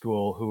Catholic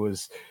school who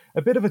was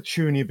a bit of a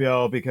chuny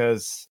bill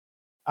because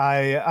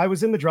I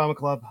was in the drama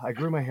club. I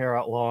grew my hair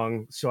out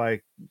long, so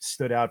I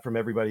stood out from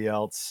everybody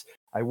else.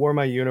 I wore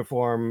my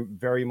uniform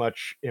very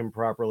much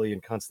improperly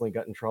and constantly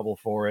got in trouble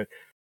for it.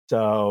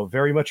 So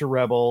very much a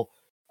rebel.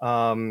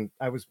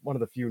 I was one of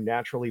the few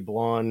naturally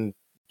blonde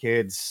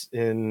kids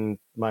in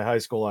my high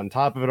school on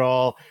top of it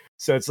all.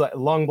 So it's like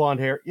long blonde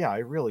hair. Yeah, I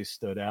really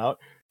stood out.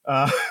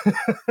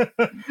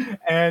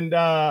 And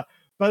by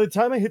the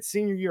time I hit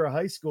senior year of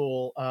high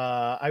school,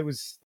 I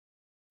was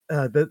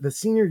the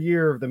senior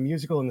year of the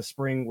musical in the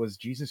spring was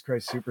Jesus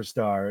Christ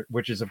Superstar,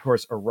 which is of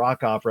course a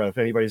rock opera if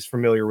anybody's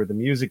familiar with the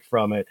music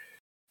from it.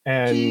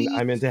 And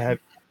I'm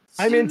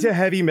into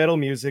heavy metal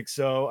music,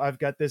 so I've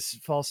got this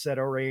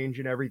falsetto range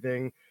and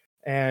everything.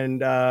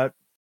 And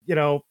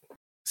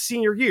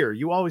senior year,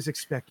 you always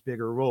expect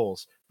bigger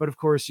roles, but of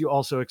course you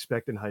also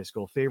expect in high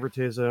school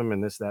favoritism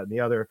and this, that, and the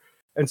other.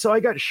 And so I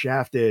got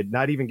shafted,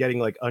 not even getting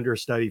like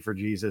understudy for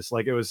Jesus.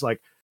 Like it was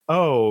like,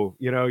 oh,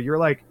 you're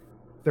like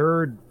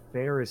third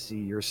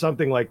Pharisee or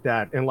something like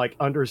that, and like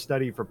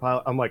understudy for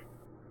pilot. I'm like,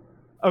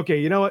 okay,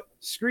 you know what?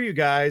 Screw you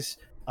guys.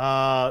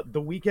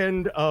 The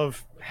weekend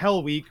of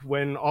Hell Week,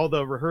 when all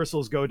the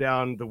rehearsals go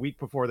down the week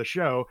before the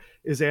show,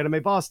 is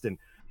Anime Boston.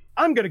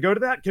 I'm going to go to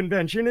that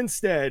convention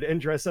instead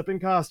and dress up in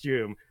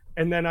costume.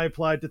 And then I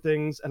applied to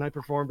things and I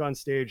performed on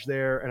stage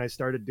there. And I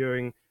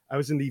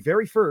was in the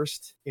very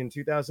first, in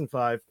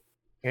 2005,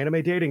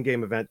 anime dating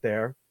game event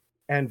there,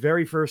 and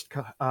very first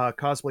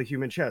cosplay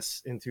human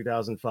chess in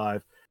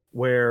 2005,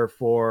 where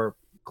for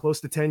close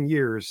to 10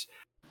 years,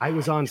 I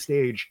was on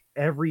stage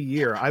every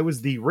year. I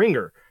was the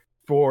ringer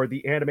for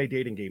the anime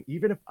dating game.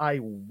 Even if I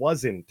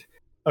wasn't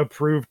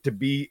approved to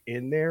be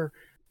in there,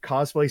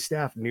 cosplay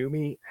staff knew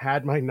me,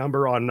 had my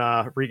number on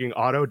freaking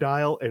auto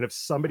dial, and if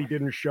somebody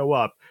didn't show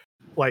up,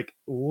 like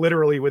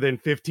literally within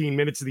 15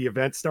 minutes of the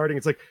event starting,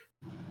 it's like,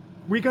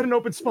 we got an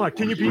open spot.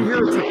 Can you be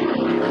here? It's like,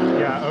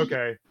 yeah,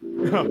 okay.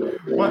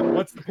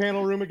 What's the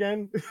panel room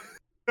again?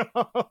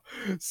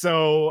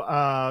 So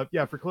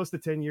yeah, for close to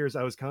 10 years,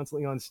 I was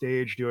constantly on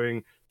stage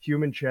doing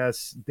human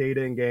chess,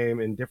 dating game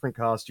in different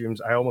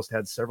costumes. I almost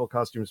had several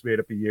costumes made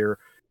up a year.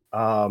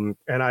 And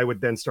I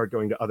would then start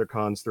going to other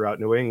cons throughout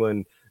New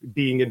England,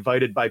 being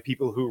invited by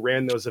people who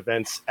ran those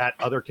events at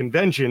other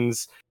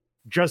conventions,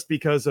 just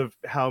because of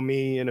how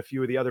me and a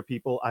few of the other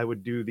people I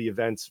would do the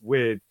events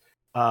with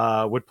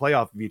would play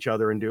off of each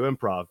other and do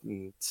improv.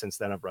 And since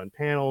then, I've run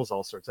panels,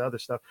 all sorts of other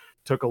stuff.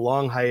 Took a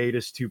long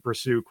hiatus to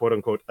pursue quote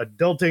unquote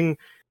adulting.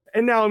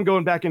 And now I'm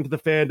going back into the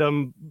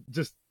fandom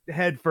just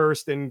head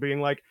first and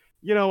being like,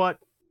 you know what?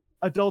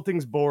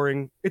 Adulting's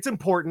boring. It's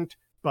important,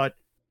 but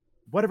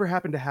whatever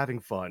happened to having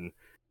fun?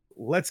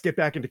 Let's get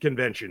back into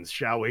conventions,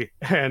 shall we?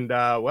 And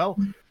well,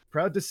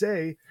 proud to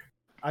say,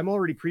 I'm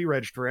already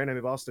pre-regged for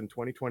Anime Boston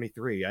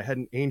 2023. I had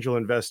an angel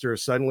investor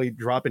suddenly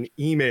drop an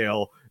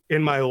email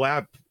in my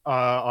lap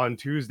on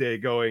Tuesday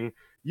going,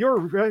 you're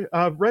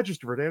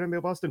registered for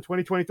Anime Boston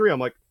 2023. I'm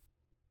like,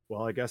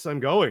 well, I guess I'm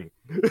going.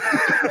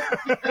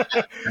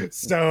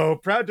 So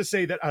proud to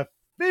say that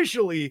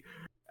officially,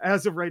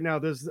 as of right now,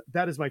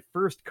 that is my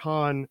first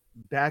con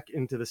back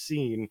into the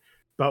scene.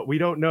 But we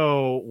don't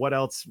know what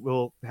else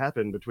will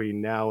happen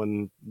between now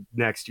and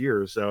next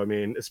year. So, I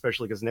mean,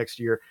 especially because next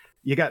year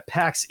you got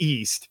PAX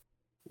East,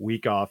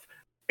 week off,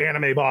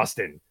 Anime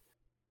Boston.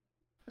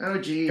 Oh,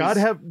 geez. God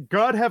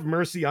have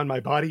mercy on my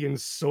body and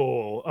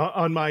soul,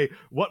 on my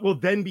what will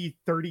then be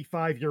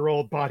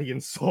 35-year-old body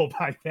and soul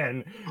by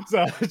then.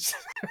 So,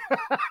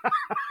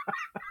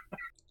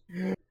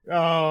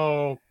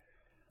 oh,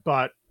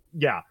 but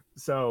yeah.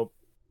 So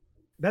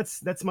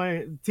that's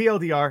my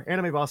TLDR.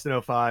 Anime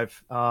Boston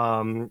 05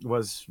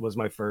 was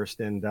my first,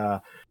 and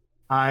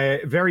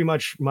I very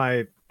much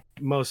my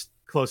most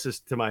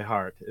closest to my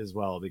heart as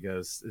well,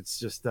 because it's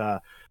just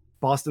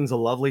Boston's a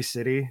lovely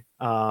city.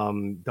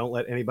 Don't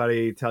let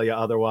anybody tell you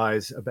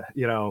otherwise.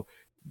 You know,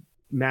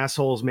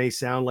 massholes may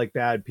sound like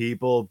bad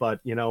people,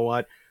 but you know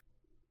what?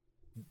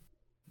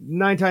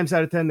 9 times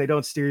out of 10, they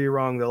don't steer you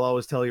wrong. They'll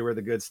always tell you where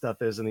the good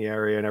stuff is in the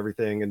area and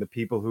everything. And the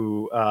people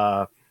who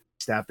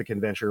staff the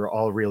convention are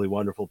all really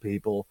wonderful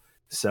people.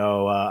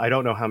 So I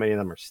don't know how many of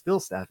them are still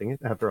staffing it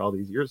after all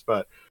these years,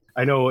 but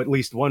I know at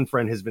least one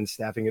friend has been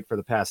staffing it for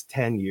the past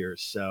 10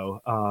 years.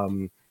 So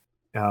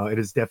it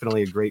is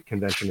definitely a great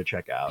convention to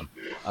check out.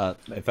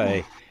 If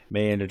I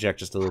may interject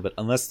just a little bit,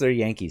 unless they're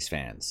Yankees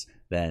fans,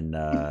 then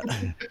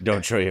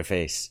don't show your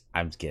face.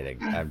 I'm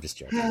kidding. I'm just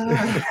joking.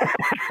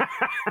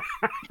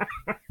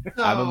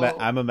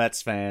 I'm a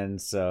Mets fan,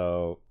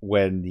 so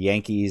when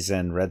Yankees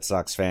and Red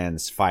Sox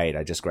fans fight,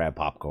 I just grab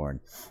popcorn.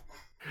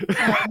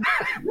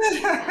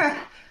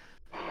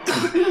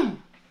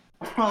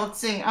 Well, let's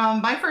see.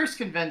 My first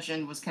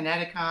convention was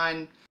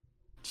Kineticon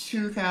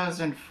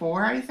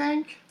 2004, I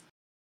think.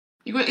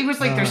 It was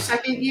like their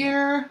second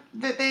year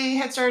that they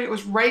had started. It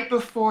was right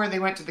before they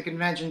went to the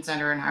convention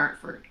center in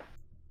Hartford.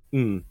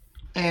 Mm.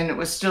 And it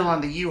was still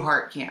on the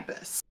UHart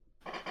campus.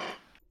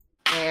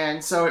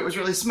 And so it was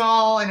really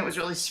small and it was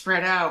really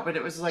spread out, but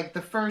it was like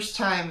the first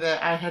time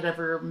that I had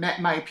ever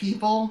met my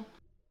people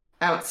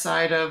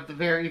outside of the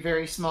very,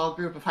 very small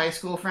group of high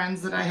school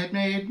friends that I had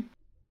made.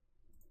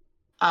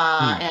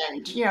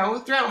 And, you know,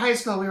 throughout high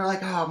school, we were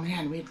like, oh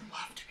man, we'd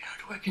love to go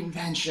to a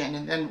convention.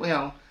 And then, you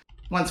know,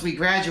 once we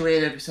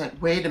graduated, we said,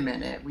 wait a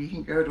minute, we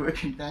can go to a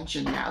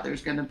convention now.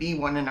 There's going to be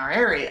one in our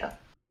area.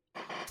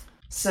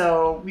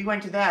 So we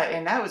went to that,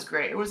 and that was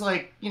great. It was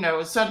like, you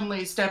know,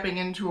 suddenly stepping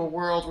into a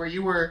world where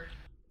you were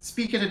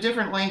speaking a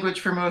different language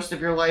for most of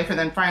your life, and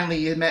then finally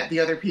you met the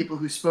other people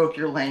who spoke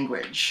your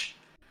language.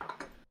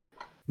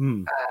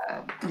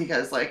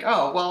 Because, like,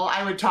 oh, well,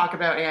 I would talk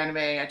about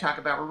anime, I talk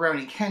about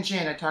Rurouni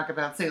Kenshin, I talk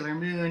about Sailor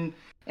Moon,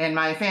 and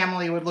my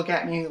family would look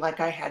at me like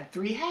I had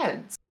 3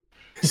 heads.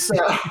 So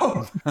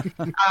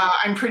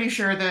I'm pretty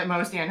sure that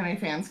most anime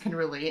fans can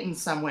relate in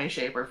some way,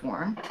 shape, or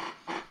form.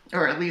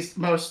 Or at least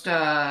most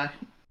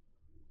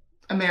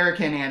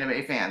American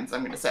anime fans,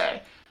 I'm going to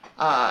say.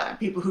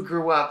 People who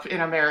grew up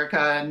in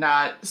America,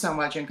 not so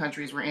much in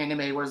countries where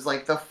anime was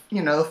like the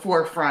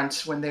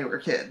forefront when they were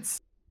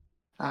kids.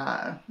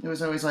 It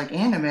was always like,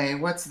 anime,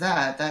 what's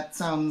that? That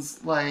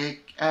sounds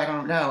like, I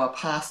don't know, a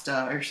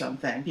pasta or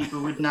something.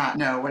 People would not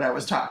know what I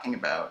was talking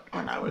about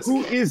when I was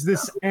Who is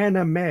this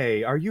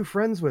anime? Are you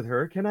friends with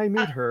her? Can I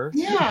meet her?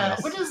 Yeah,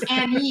 what is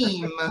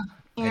anime?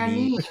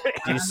 Anime.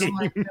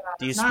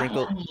 Do you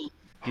sprinkle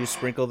Do you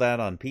sprinkle that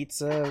on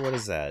pizza? What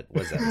is that?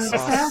 What is that? A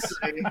sauce?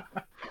 Exactly.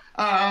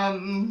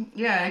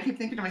 Yeah, I keep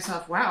thinking to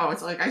myself, wow,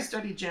 it's like I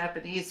studied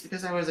Japanese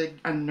because I was a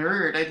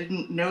nerd. I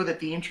didn't know that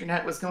the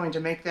internet was going to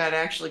make that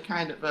actually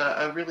kind of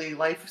a really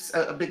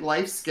a big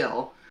life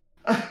skill.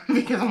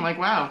 Because I'm like,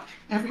 wow,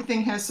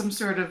 everything has some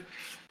sort of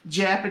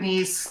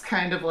Japanese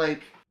kind of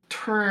like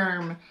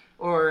term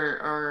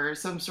or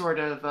some sort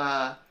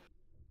of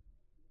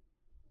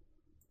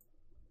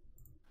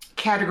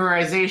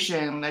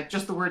categorization, like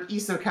just the word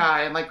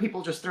isekai, and like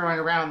people just throwing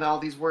around all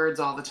these words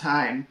all the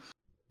time.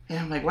 And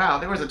I'm like, wow,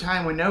 there was a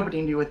time when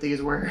nobody knew what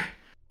these were.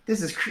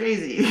 This is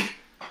crazy.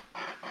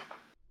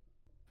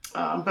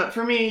 But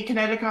for me,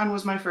 Kineticon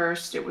was my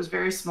first. It was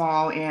very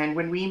small, and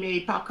when we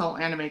made Pop Cult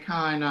Anime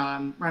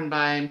Con, run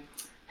by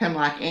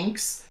Hemlock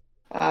Inks,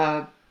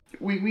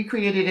 we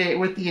created it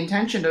with the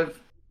intention of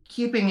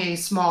keeping a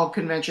small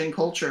convention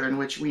culture in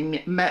which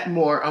we met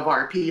more of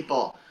our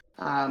people.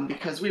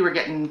 Because we were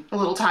getting a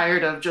little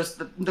tired of just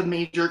the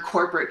major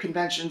corporate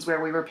conventions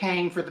where we were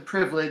paying for the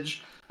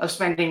privilege of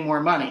spending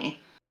more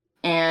money.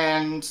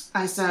 And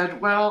I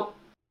said, well,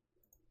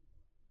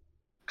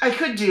 I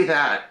could do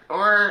that,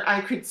 or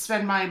I could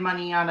spend my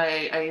money on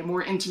a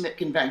more intimate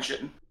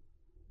convention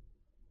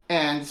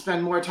and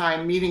spend more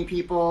time meeting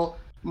people,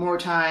 more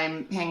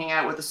time hanging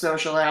out with the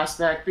social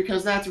aspect,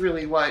 because that's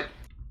really what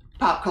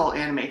Pop Cult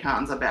Anime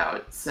Con's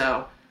about.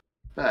 So,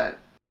 but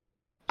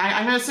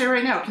I'm going to say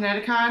right now,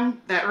 Kineticon,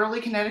 that early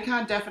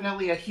Kineticon,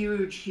 definitely a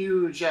huge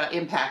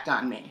impact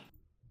on me.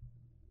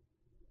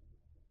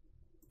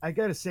 I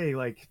gotta say,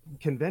 like,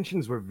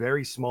 conventions were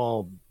very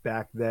small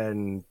back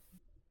then,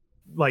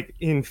 like,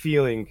 in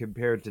feeling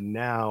compared to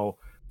now,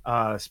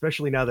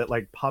 especially now that,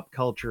 like, pop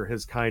culture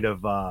has kind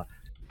of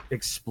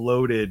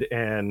exploded.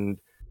 And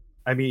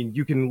I mean,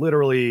 you can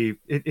literally,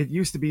 it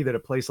used to be that a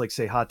place like,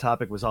 say, Hot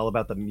Topic was all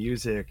about the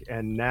music,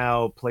 and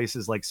now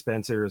places like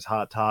Spencer's,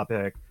 Hot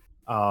Topic,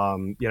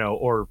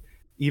 or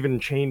even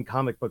chain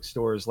comic book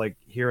stores like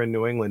here in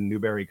New England,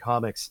 Newberry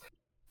Comics,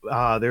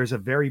 there's a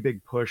very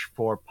big push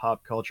for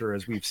pop culture,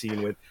 as we've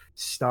seen with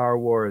Star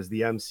Wars,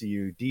 the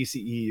MCU,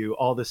 DCEU,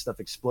 all this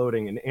stuff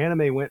exploding. And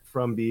anime went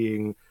from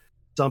being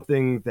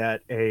something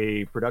that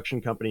a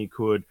production company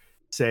could,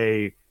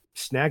 say,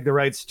 snag the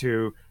rights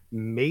to,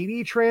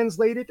 maybe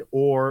translate it,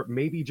 or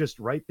maybe just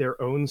write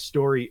their own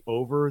story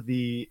over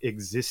the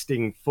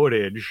existing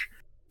footage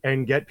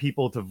and get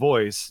people to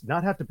voice,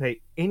 not have to pay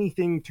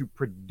anything to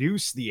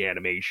produce the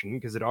animation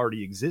because it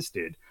already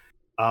existed.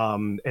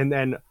 And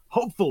then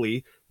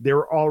hopefully there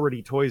were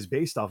already toys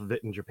based off of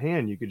it in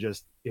Japan you could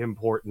just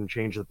import and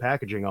change the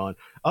packaging on.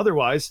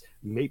 Otherwise,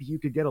 maybe you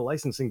could get a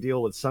licensing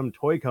deal with some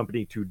toy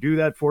company to do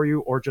that for you,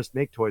 or just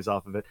make toys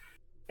off of it.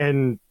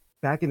 And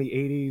back in the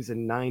 80s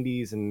and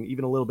 90s, and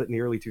even a little bit in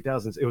the early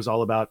 2000s, it was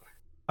all about,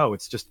 oh,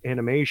 it's just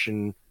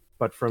animation,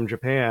 but from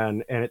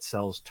Japan, and it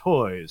sells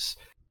toys.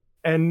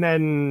 And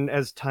then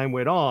as time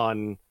went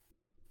on,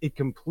 it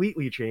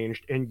completely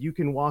changed, and you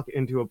can walk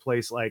into a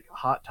place like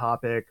Hot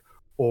Topic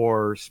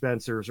or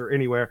Spencer's or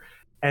anywhere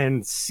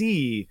and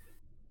see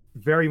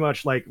very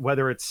much, like,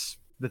 whether it's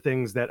the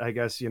things that I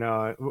guess,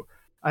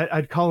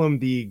 I'd call them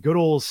the good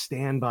old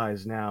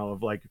standbys now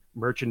of like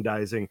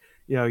merchandising,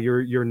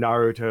 your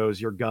Narutos,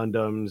 your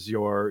Gundams,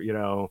 your,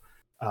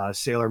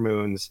 Sailor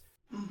Moons.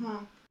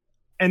 Mm-hmm.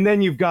 And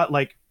then you've got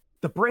like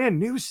the brand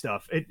new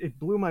stuff. It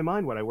blew my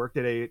mind when I worked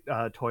at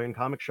a toy and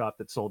comic shop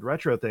that sold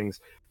retro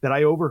things, that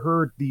I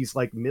overheard these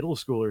like middle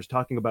schoolers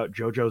talking about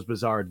JoJo's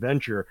Bizarre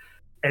Adventure.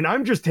 And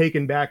I'm just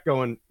taken back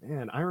going,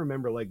 man, I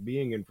remember like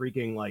being in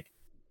freaking like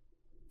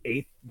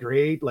 8th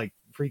grade, like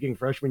freaking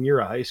freshman year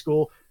of high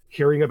school,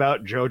 hearing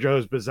about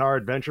JoJo's Bizarre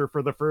Adventure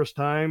for the first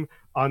time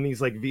on these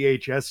like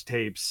VHS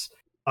tapes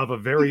of a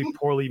very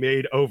poorly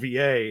made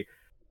OVA.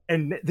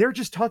 And they're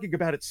just talking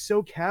about it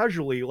so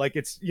casually, like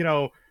it's,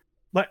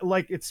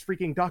 like it's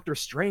freaking Doctor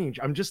Strange.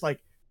 I'm just like,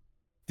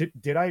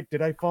 did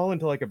I fall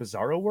into like a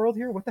bizarro world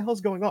here? What the hell's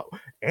going on?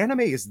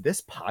 Anime is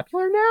this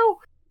popular now?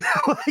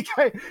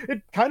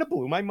 It kind of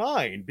blew my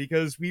mind,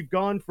 because we've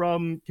gone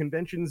from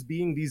conventions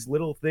being these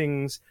little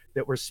things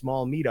that were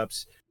small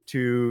meetups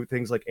to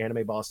things like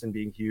Anime Boston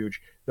being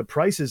huge. The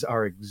prices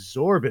are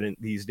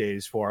exorbitant these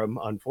days for them,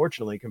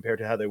 unfortunately, compared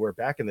to how they were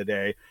back in the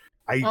day.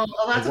 Well,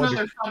 that's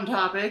another fun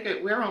topic.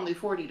 We're only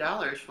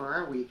 $40 for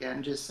our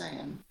weekend, just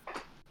saying.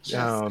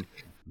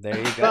 There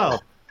you go.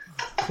 Well,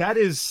 that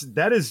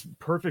is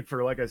perfect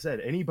for, like I said,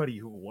 anybody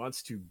who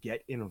wants to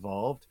get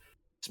involved.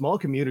 Small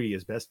community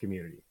is best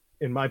community,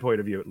 in my point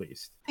of view, at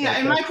least. Yeah,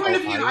 in my point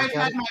of view, I've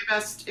had my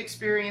best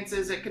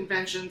experiences at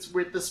conventions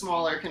with the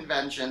smaller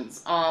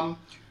conventions.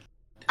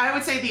 I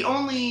would say the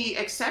only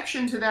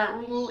exception to that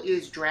rule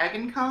is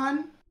Dragon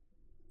Con.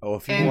 Oh,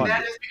 if you want. And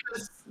that is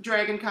because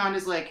Dragon Con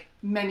is like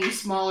many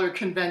smaller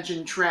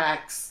convention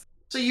tracks,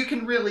 so you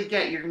can really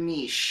get your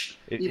niche,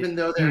 even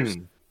though there's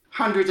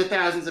hundreds of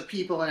thousands of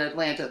people in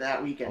Atlanta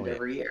that weekend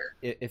every year.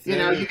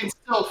 You can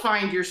still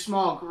find your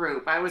small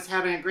group. I was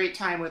having a great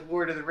time with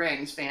Lord of the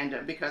Rings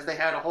fandom, because they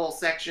had a whole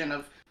section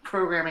of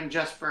programming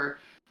just for,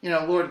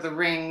 Lord of the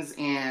Rings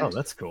and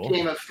that's cool.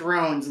 Game of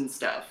Thrones and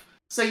stuff.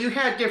 So you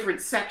had different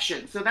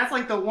sections. So that's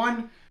like the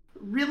one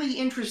really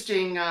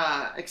interesting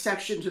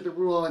exception to the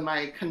rule in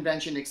my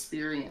convention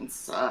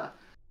experience,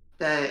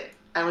 that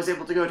I was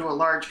able to go to a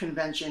large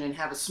convention and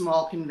have a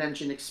small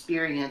convention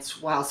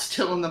experience while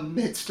still in the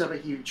midst of a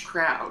huge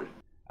crowd.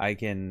 I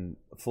can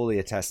fully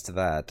attest to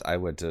that. I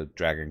went to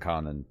Dragon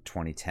Con in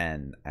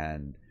 2010,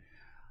 and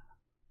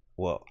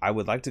well, I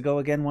would like to go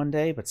again one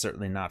day, but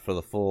certainly not for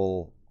the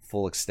full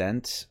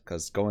extent,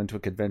 because going to a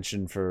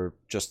convention for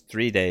just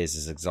 3 days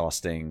is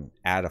exhausting.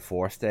 Add a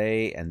fourth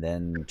day and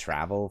then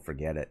travel,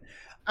 forget it.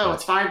 Oh,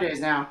 it's 5 days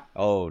now.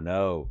 Oh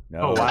no.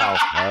 Oh, wow.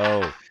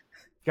 No.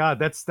 God,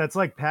 that's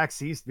like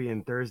PAX East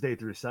being Thursday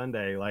through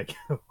Sunday. Like,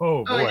 oh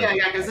boy. Oh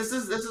yeah, because this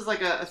is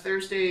like a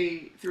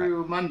Thursday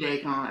through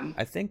Monday con.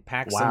 I think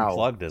PAX Wow.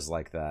 Unplugged is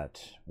like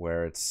that,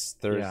 where it's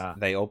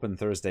they open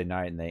Thursday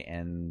night and they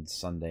end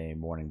Sunday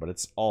morning, but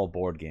it's all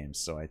board games,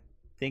 so I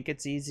think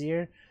it's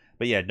easier.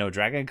 But yeah, no,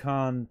 Dragon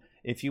Con,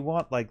 if you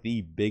want like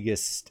the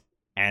biggest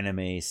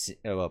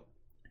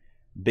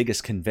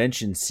biggest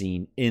convention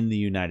scene in the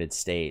United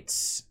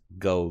States,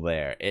 go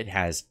there. It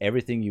has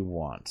everything you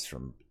want,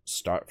 from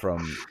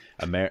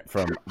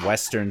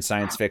Western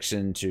science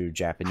fiction to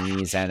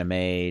Japanese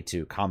anime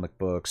to comic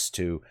books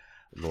to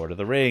Lord of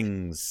the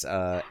Rings,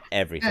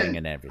 everything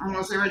and everything. I'm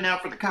gonna say right now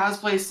for the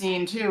cosplay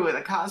scene too.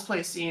 The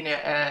cosplay scene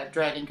at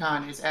Dragon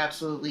Con is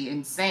absolutely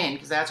insane,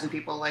 because that's when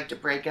people like to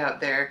break out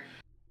their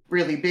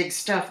really big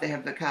stuff. They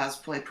have the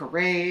cosplay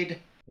parade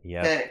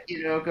that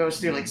goes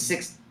through like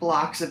 6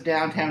 blocks of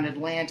downtown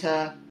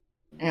Atlanta.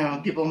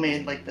 People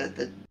made like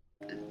the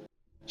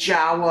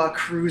Jawa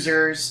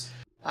cruisers,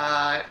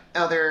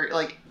 other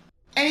like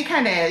any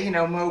kind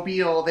of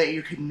mobile that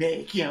you could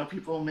make.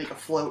 People make a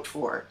float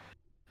for.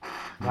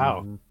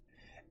 Wow.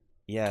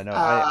 Yeah, no,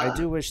 I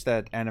do wish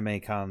that anime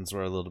cons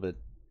were a little bit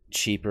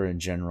cheaper in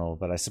general,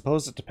 but I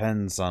suppose it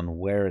depends on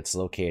where it's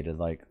located.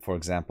 Like, for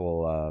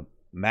example,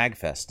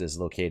 MagFest is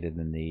located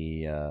in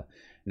the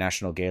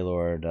National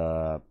Gaylord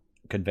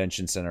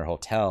Convention Center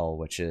Hotel,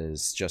 which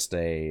is just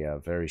a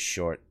very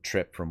short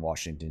trip from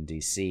Washington,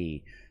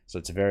 D.C., so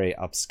it's a very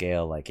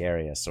upscale like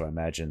area. So I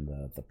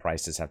imagine the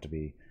prices have to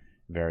be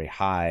very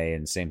high,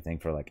 and same thing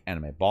for like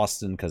Anime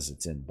Boston, because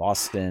it's in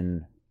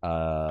Boston.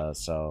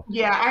 So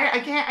yeah, I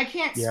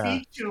can't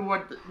speak to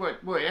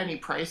what any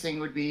pricing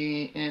would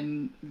be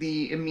in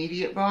the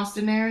immediate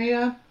Boston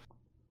area.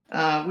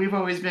 We've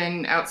always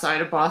been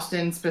outside of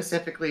Boston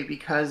specifically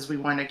because we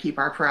want to keep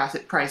our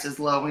prices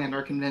low and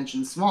our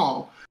convention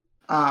small.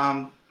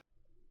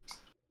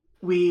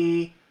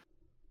 We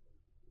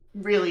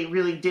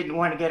really didn't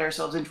want to get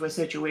ourselves into a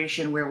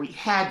situation where we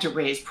had to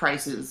raise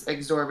prices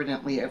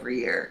exorbitantly every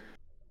year.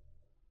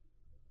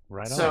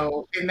 Right on.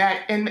 So with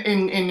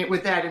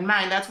that in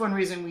mind, that's one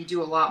reason we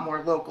do a lot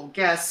more local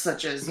guests,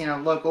 such as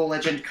local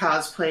legend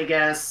cosplay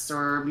guests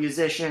or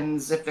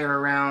musicians if they're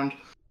around.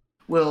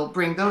 We'll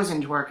bring those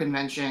into our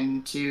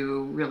convention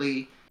to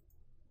really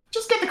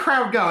just get the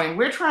crowd going.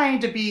 We're trying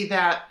to be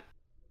that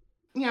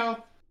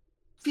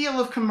feel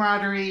of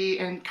camaraderie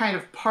and kind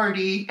of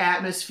party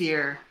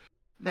atmosphere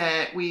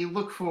that we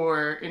look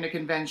for in a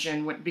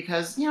convention,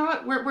 because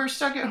we're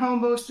stuck at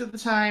home most of the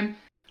time.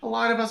 A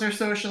lot of us are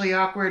socially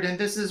awkward, and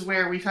this is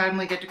where we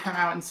finally get to come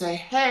out and say,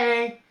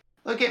 hey,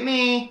 look at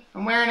me,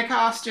 I'm wearing a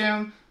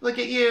costume. Look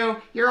at you,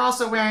 you're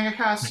also wearing a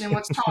costume,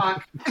 let's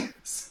talk.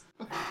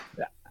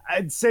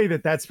 I'd say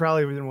that's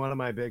probably been one of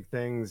my big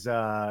things,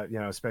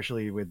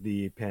 especially with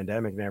the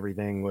pandemic and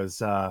everything,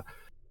 was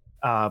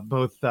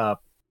both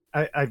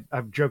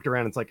I've joked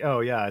around. It's like, oh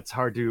yeah, it's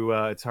hard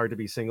to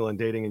be single and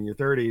dating in your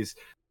 30s.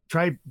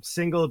 Try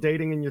single,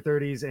 dating in your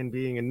 30s, and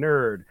being a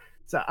nerd.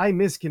 So I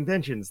miss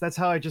conventions. That's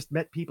how I just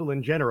met people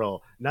in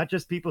general, not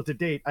just people to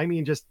date. I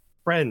mean, just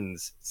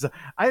friends. So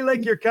I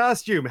like your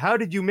costume. How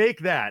did you make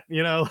that?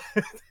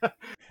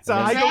 So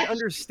I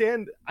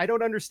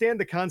don't understand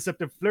the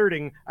concept of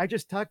flirting. I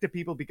just talk to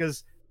people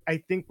because I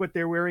think what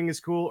they're wearing is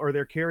cool, or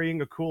they're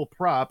carrying a cool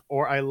prop,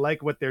 or I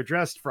like what they're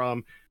dressed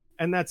from,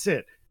 and that's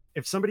it.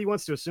 If somebody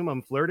wants to assume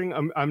I'm flirting,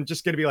 I'm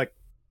just going to be like,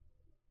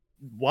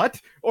 what?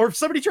 Or if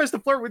somebody tries to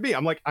flirt with me,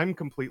 I'm like, I'm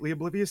completely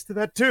oblivious to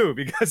that too,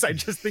 because I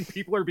just think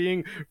people are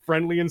being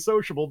friendly and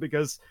sociable,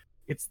 because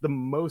it's the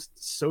most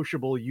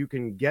sociable you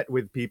can get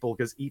with people.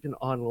 Because even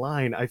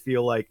online, I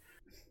feel like,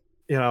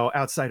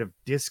 outside of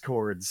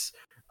Discords,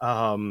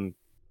 and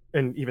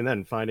even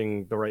then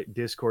finding the right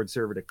Discord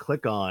server to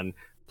click on,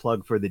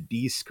 plug for the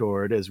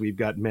Discord, as we've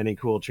got many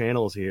cool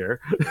channels here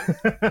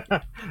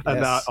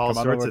about all sorts of things. Come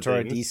on over to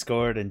our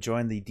Discord and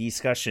join the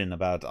DEEscussion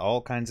about all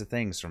kinds of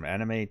things, from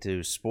anime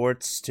to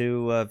sports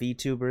to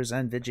VTubers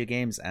and video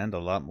games and a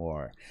lot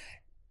more.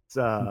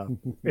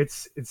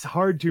 It's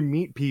hard to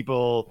meet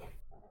people,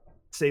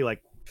 say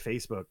like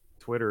Facebook,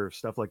 Twitter,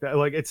 stuff like that.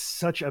 Like, it's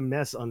such a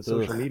mess on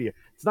social media.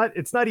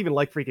 It's not even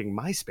like freaking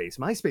MySpace.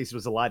 MySpace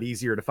was a lot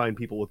easier to find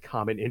people with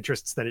common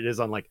interests than it is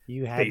on like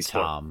you had Facebook.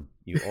 Tom.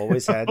 You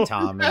always had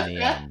Tom in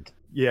the end.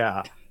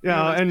 Yeah.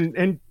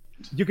 And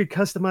you could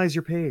customize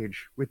your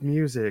page with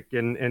music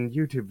and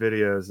YouTube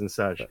videos and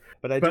such.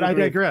 But I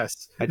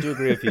digress. I do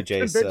agree with you,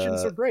 Jace.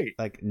 Conventions are great.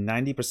 Like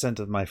 90%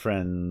 of my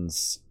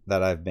friends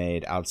that I've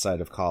made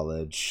outside of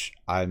college,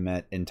 I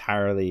met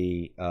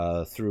entirely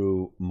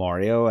through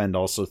Mario and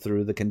also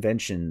through the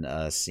convention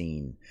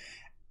scene.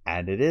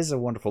 And it is a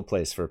wonderful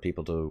place for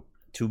people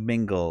to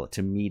mingle,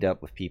 to meet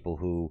up with people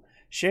who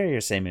share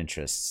your same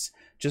interests.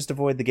 Just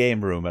avoid the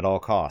game room at all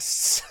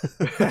costs.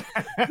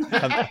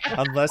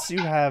 Unless you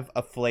have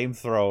a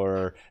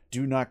flamethrower,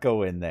 do not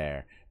go in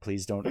there.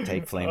 Please don't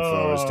take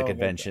flamethrowers to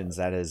conventions.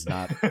 That is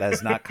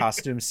not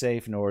costume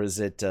safe, nor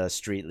is it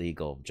street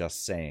legal.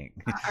 Just saying.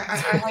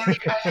 I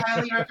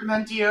highly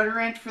recommend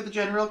deodorant for the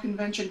general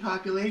convention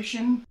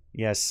population.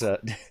 Yes.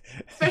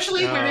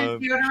 Especially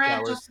women's deodorant,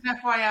 showers. just an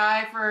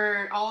FYI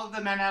for all of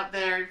the men out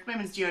there.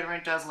 Women's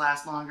deodorant does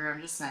last longer,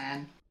 I'm just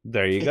saying.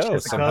 There you go.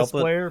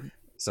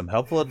 Some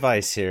helpful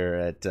advice here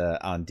at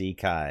on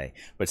DKai.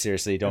 But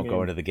seriously, don't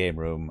go into the game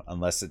room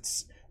unless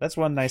it's... That's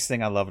one nice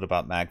thing I loved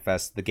about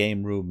MagFest. The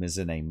game room is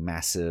in a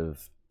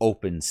massive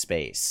open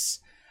space.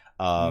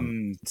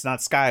 It's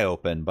not sky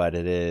open, but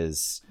it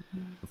is...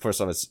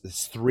 First off,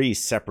 it's 3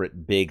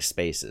 separate big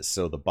spaces,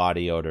 so the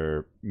body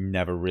odor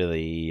never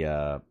really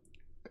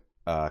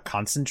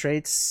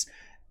concentrates.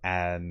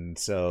 And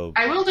so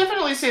I will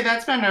definitely say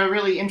that's been a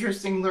really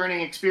interesting learning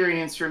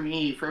experience for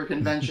me for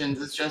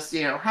conventions. It's just,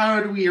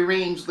 how do we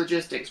arrange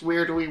logistics?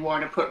 Where do we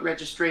want to put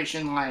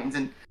registration lines?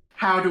 And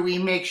how do we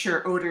make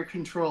sure odor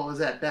control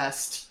is at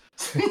best?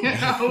 We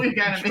got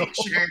to make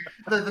sure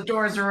that the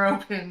doors are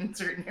open in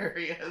certain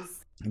areas.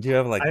 Do you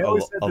have like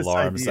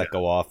alarms that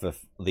go off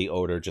if the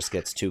odor just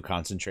gets too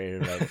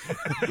concentrated? Like,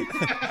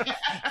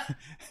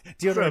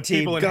 deodorant team,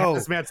 people go!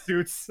 In hazmat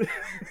suits.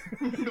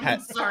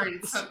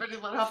 Sorry, somebody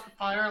let off the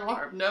fire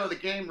alarm. No, the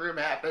game room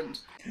happened.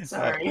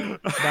 Sorry.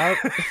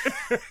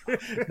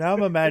 Now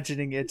I'm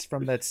imagining it's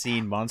from that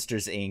scene,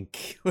 Monsters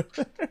Inc.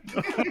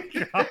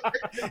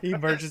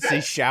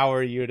 Emergency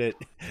shower unit,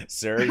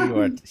 sir.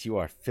 You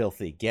are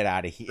filthy. Get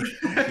out of here.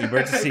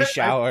 Emergency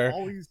shower.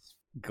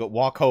 Go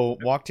walk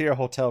to your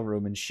hotel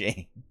room in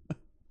shame.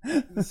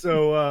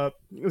 So,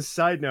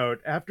 side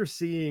note, after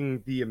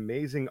seeing the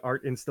amazing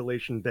art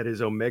installation that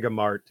is Omega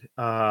Mart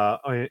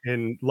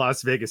in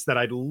Las Vegas that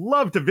I'd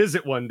love to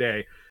visit one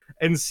day,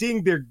 and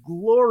seeing their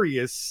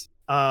glorious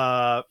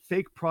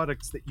fake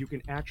products that you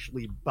can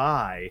actually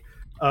buy,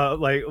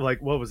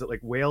 like what was it,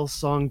 like Whale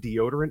Song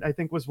deodorant, I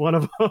think was one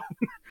of them.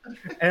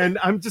 And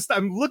I'm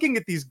looking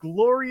at these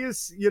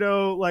glorious,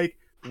 like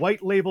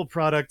white label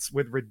products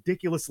with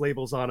ridiculous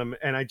labels on them,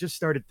 and I just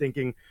started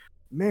thinking,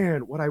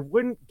 man, what I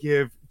wouldn't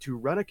give to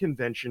run a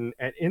convention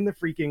and in the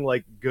freaking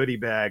like goodie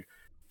bag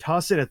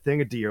toss in a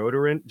thing of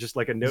deodorant, just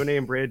like a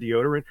no-name brand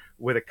deodorant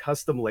with a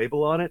custom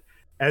label on it,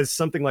 as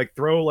something like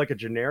throw like a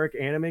generic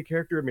anime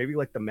character, maybe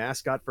like the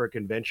mascot for a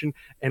convention,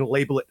 and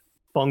label it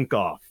Funk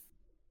Off.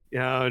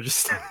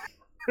 Just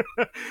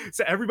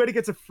so everybody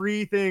gets a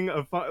free thing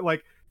of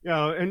like,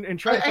 and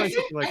try to find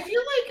something like. I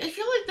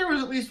feel like there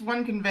was at least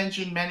one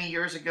convention many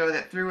years ago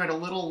that threw in a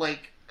little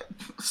like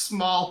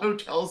small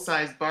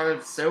hotel-sized bar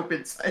of soap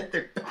inside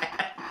their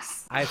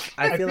bags. I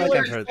feel like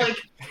I've heard. Like,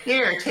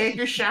 here, take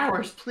your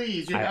showers,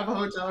 please. You have a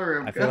hotel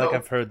room. I feel like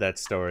I've heard that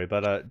story,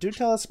 but do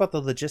tell us about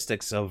the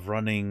logistics of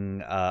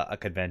running a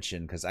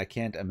convention, because I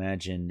can't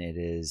imagine it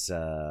is.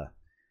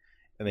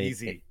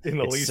 Easy in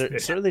the least.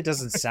 It certainly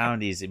doesn't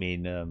sound easy. I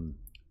mean,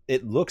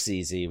 it looks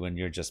easy when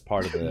you're just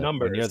part of the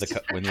numbers.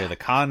 when you're the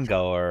con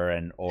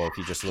goer, or if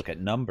you just look at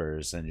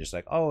numbers and you're just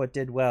like, oh, it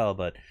did well.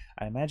 But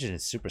I imagine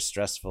it's super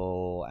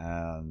stressful.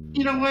 And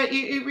you know what,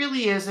 it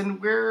really is,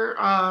 and we're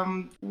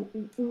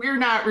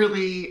not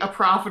really a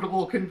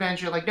profitable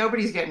convention. Like,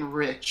 nobody's getting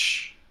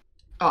rich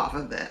off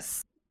of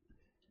this.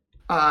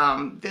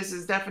 This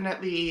is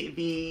definitely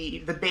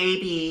the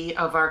baby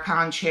of our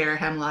con chair,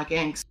 Hemlock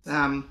Inks,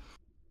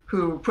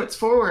 who puts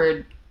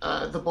forward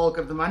the bulk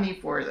of the money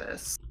for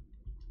this.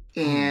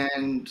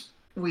 And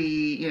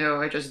we,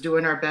 are just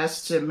doing our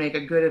best to make a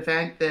good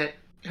event that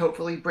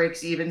hopefully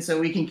breaks even so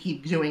we can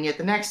keep doing it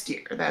the next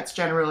year. That's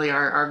generally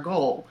our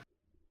goal.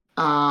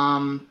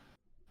 And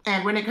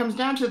when it comes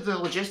down to the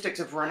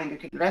logistics of running a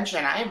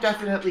convention, I have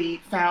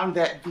definitely found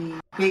that the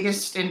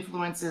biggest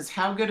influence is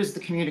how good is the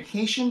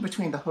communication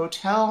between the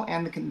hotel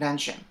and the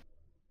convention.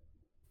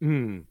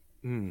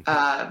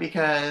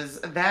 Because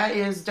that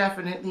is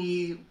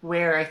definitely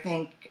where I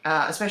think,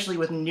 especially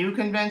with new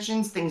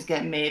conventions, things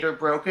get made or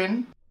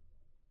broken.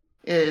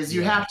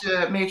 You have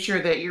to make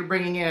sure that you're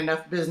bringing in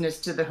enough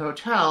business to the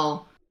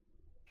hotel,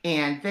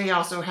 and they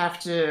also have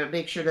to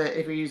make sure that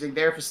if you're using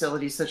their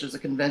facilities, such as a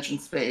convention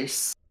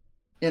space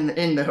in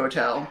the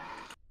hotel,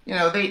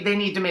 they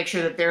need to make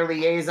sure that their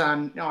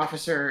liaison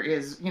officer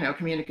is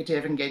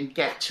communicative and can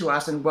get to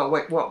us and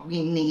what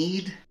we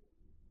need.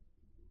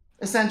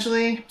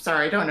 Essentially,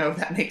 sorry, I don't know if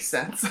that makes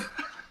sense,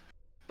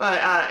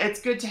 but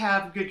it's good to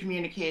have good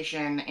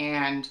communication,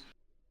 and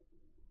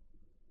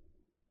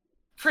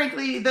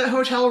frankly, the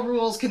hotel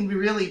rules can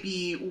really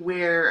be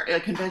where a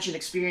convention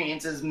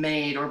experience is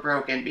made or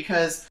broken,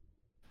 because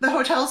the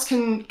hotels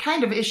can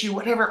kind of issue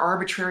whatever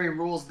arbitrary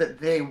rules that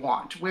they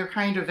want. We're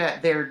kind of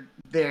at their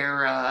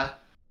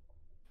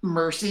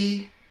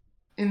mercy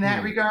in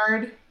that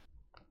regard.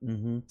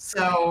 Mm-hmm.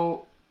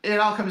 So it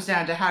all comes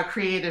down to how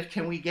creative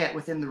can we get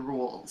within the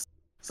rules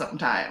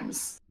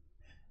sometimes.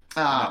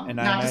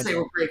 Not to say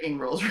we're breaking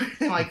rules or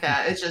anything like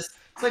that. It's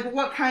like,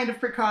 what kind of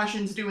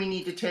precautions do we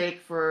need to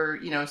take for,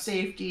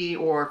 safety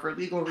or for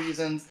legal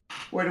reasons?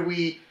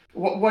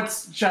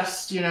 What's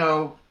just,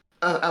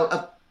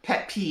 a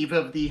pet peeve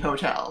of the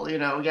hotel? You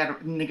got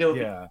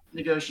to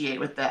negotiate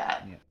with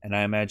that. Yeah. And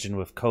I imagine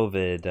with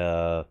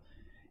COVID,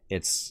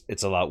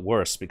 it's a lot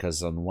worse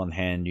because on one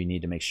hand, you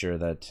need to make sure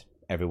that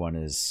everyone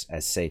is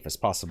as safe as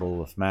possible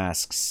with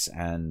masks,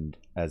 and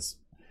as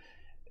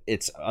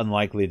it's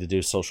unlikely to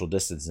do social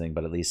distancing,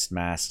 but at least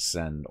masks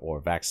or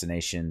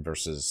vaccination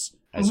versus,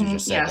 as you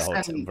just said, the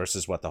hotel,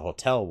 versus what the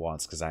hotel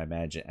wants. Because I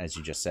imagine, as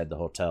you just said, the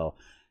hotel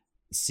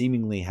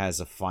seemingly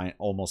has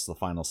almost the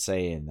final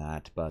say in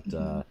that. But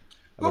I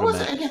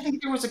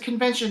think there was a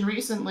convention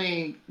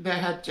recently that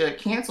had to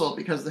cancel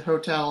because the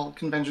hotel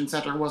convention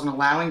center wasn't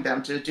allowing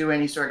them to do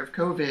any sort of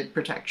COVID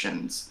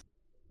protections.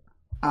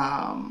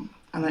 I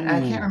can't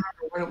remember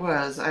what it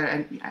was.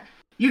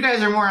 You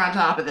guys are more on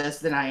top of this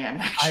than I am,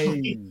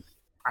 actually.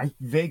 I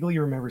vaguely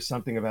remember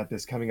something about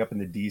this coming up in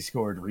the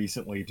Discord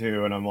recently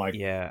too, and I'm like,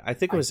 yeah, I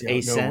think it was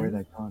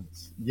ASEN.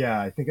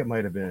 Yeah, I think it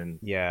might have been.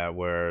 Yeah,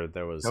 where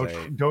there was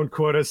don't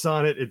quote us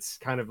on it. It's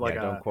kind of like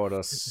don't quote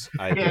us.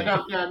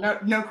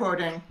 No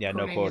quoting. Yeah,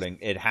 no quoting.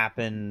 It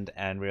happened,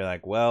 and we were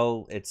like,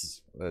 well,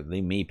 it's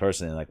me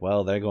personally, like,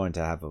 well, they're going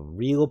to have a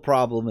real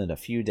problem in a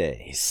few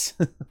days.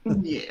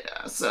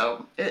 Yeah,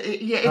 so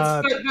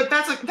but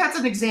that's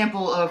an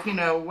example of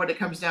what it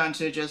comes down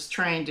to, just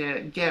trying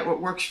to get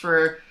what works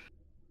for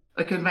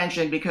a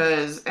convention,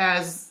 because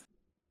as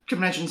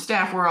convention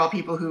staff, we're all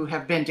people who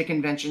have been to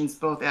conventions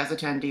both as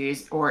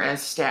attendees or as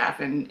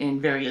staff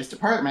in various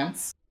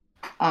departments,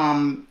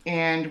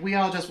 and we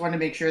all just want to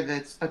make sure that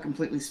it's a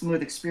completely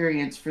smooth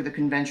experience for the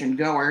convention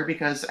goer,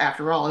 because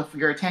after all, if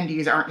your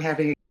attendees aren't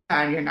having a good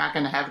time, you're not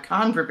going to have a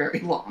con for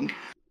very long.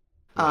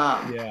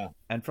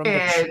 And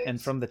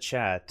from the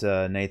chat,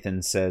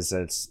 Nathan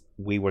says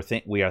we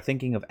are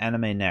thinking of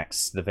Anime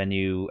Next. The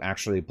venue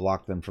actually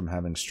blocked them from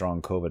having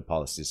strong COVID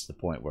policies to the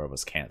point where it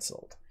was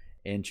canceled.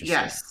 Interesting.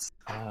 Yes.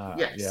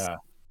 Yes. Yeah.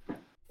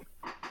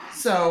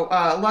 So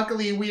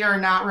luckily, we are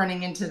not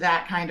running into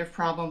that kind of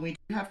problem. We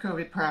do have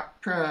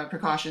COVID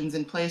precautions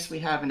in place. We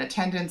have an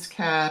attendance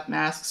cap.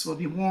 Masks will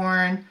be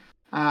worn.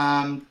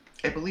 I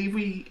believe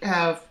we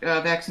have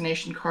a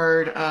vaccination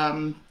card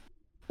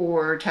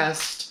or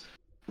test.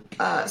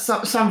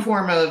 Some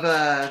form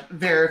of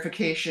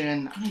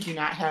verification. I do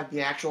not have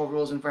the actual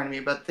rules in front of me,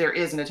 but there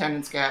is an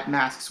attendance cap.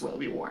 Masks will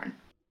be worn.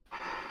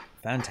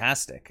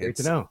 Fantastic. Great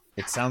to know.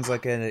 It sounds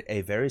like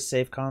a very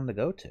safe con to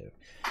go to.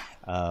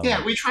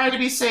 We try to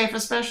be safe,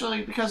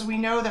 especially because we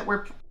know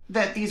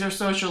that these are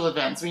social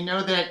events. We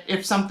know that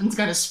if something's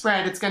going to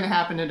spread, it's going to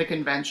happen at a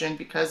convention,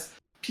 because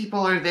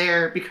people are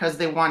there because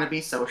they want to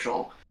be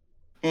social.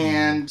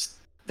 And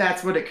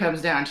that's what it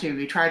comes down to.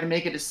 We try to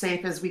make it as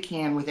safe as we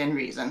can within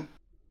reason.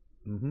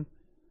 Mm-hmm.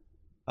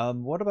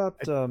 What about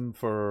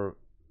for?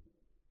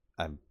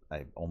 I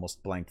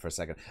almost blanked for a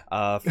second.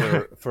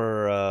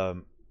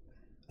 For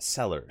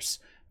sellers,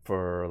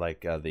 for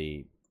like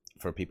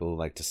for people who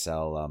like to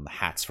sell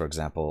hats, for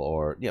example,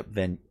 or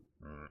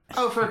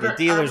for the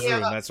dealer's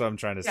room. That's what I'm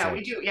trying to say. Yeah,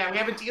 we do. Yeah, we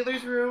have a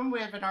dealer's room. We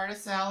have an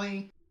artist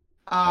alley.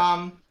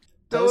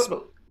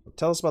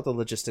 Tell us about the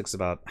logistics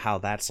about how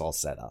that's all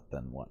set up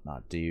and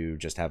whatnot. Do you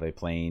just have a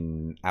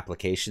plain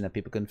application that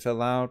people can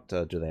fill out?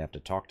 Do they have to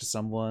talk to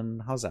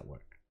someone? How's that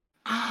work?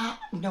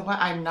 You know what?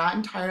 I'm not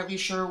entirely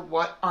sure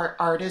what our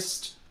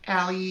artist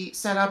alley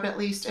setup at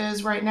least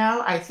is right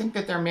now. I think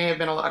that there may have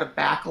been a lot of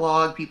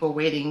backlog, people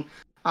waiting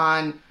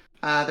on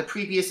the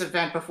previous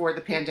event before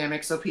the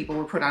pandemic, so people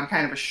were put on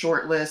kind of a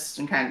short list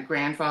and kind of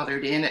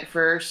grandfathered in at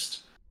first.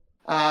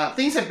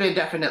 Things have been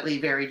definitely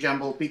very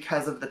jumbled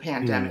because of the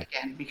pandemic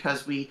and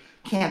because we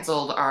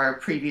canceled our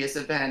previous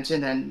event,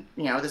 and then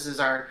this is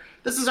our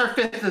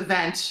fifth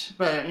event,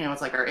 but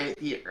it's like our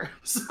 8th year,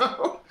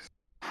 so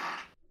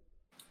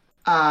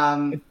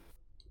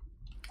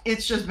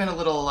it's just been a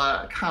little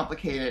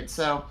complicated.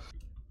 So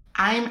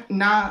I'm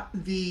not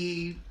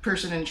the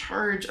person in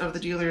charge of the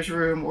dealer's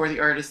room or the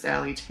artist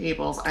alley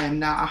tables. I am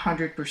not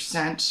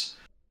 100%.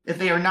 If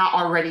they are not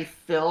already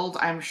filled,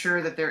 I'm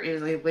sure that there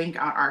is a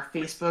link on our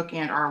Facebook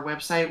and our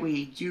website.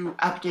 We do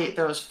update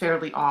those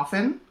fairly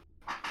often.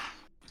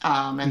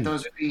 And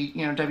those would be,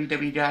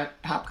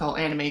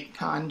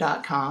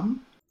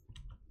 www.popcultanimeCon.com.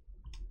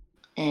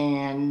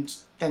 And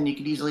then you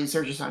could easily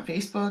search us on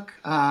Facebook.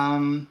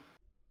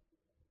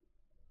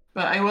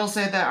 But I will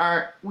say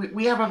that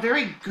we have a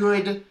very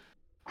good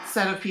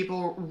set of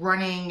people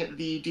running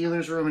the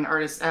dealer's room and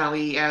artist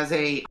alley as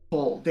a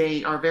whole.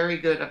 They are very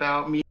good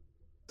about meeting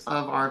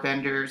of our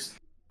vendors,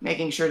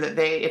 making sure that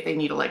if they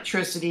need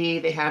electricity,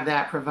 they have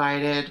that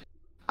provided.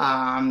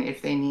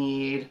 If they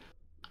need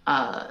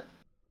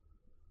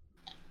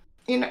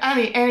I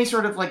mean, any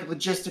sort of like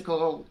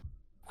logistical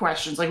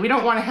questions. Like, we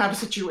don't want to have a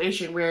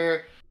situation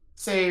where,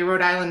 say,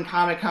 Rhode Island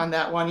Comic Con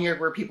that one year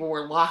where people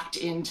were locked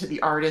into the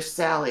artist's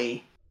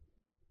alley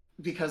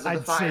because of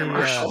the fire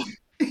marshal.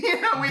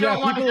 We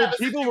don't want to have a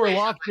people were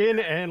locked in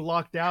and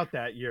locked out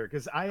that year,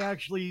 because I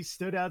actually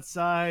stood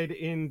outside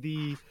in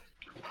the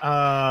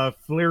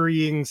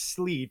flurrying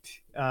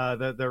sleet,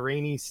 the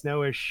rainy,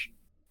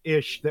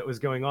 snowish-ish that was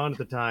going on at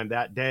the time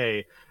that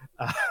day.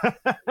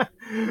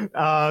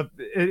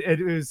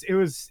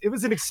 It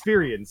was an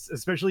experience,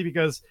 especially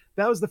because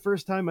that was the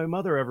first time my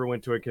mother ever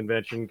went to a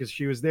convention, because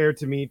she was there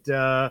to meet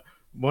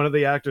one of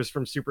the actors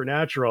from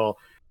Supernatural,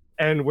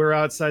 and we're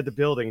outside the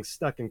building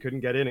stuck and couldn't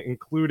get in,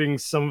 including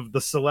some of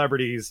the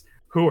celebrities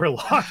who were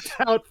locked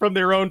out from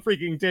their own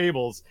freaking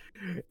tables.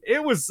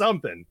 It was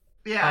something.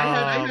 Yeah,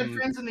 I had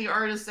friends in the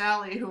artist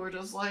alley who were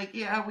just like,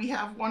 yeah, we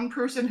have one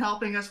person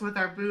helping us with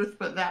our booth,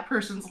 but that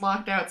person's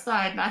locked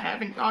outside and I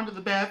haven't gone to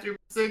the bathroom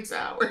in 6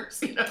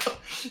 hours,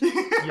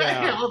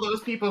 Yeah. All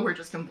those people were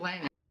just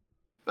complaining.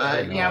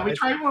 But we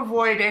try to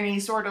avoid any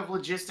sort of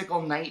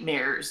logistical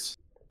nightmares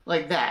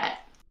like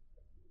that.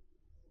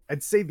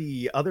 I'd say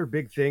the other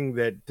big thing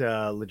that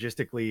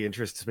logistically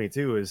interests me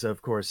too is,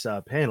 of course,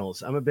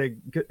 panels.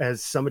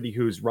 As somebody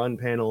who's run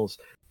panels,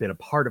 been a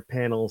part of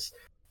panels,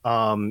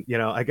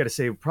 I got to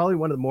say, probably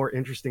one of the more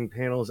interesting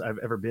panels I've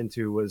ever been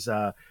to was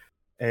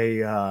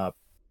the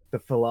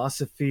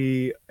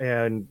philosophy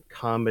and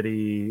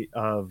comedy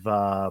of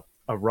a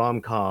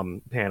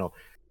rom-com panel.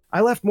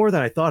 I left more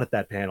than I thought at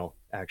that panel,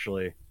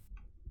 actually.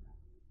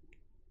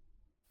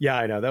 Yeah,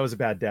 I know. That was a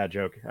bad dad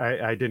joke.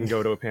 I didn't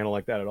go to a panel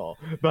like that at all.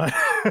 But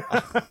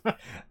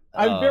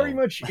I'm very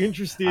much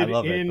interested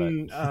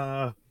in...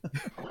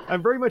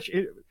 I'm very much...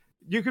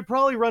 You could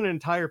probably run an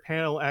entire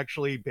panel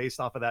actually based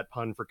off of that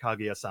pun for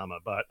Kaguya-sama,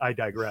 but I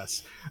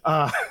digress.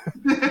 I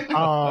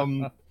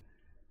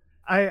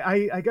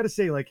got to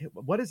say, like,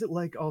 what is it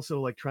like also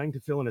like trying to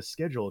fill in a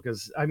schedule?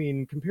 Because, I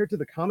mean, compared to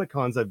the Comic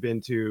Cons I've been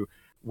to,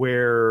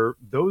 where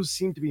those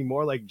seem to be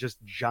more like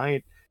just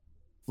giant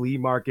flea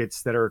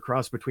markets that are a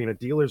cross between a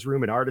dealer's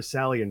room and artist's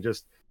alley and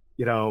just,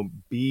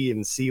 B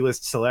and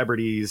C-list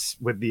celebrities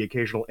with the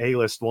occasional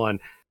A-list one,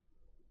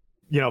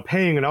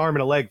 paying an arm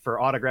and a leg for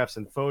autographs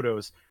and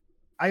photos.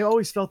 I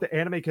always felt that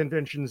anime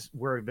conventions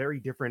were a very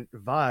different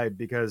vibe,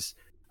 because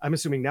I'm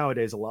assuming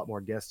nowadays a lot more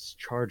guests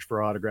charge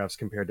for autographs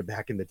compared to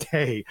back in the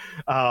day.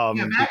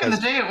 Back in the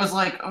day, it was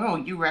like, oh,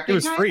 you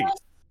recognize it was free. us?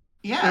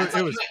 Yeah,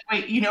 it was.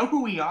 Wait, you know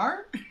who we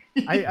are?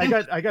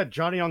 I got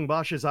Johnny Young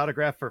Bosch's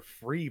autograph for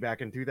free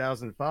back in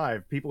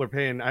 2005. People are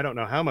paying I don't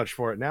know how much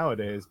for it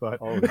nowadays, but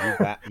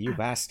you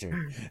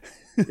bastard.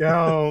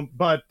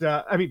 But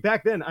I mean,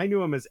 back then I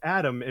knew him as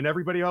Adam, and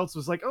everybody else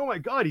was like, "Oh my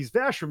God, he's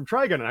Vash from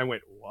Trigun," and I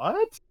went,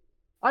 "What?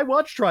 I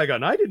watched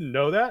Trigun. I didn't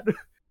know that."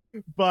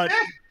 But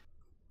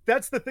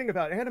that's the thing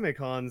about anime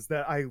cons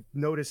that I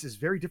notice is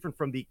very different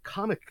from the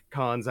comic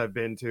cons I've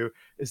been to,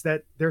 is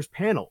that there's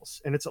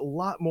panels, and it's a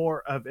lot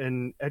more of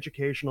an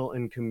educational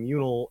and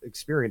communal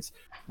experience.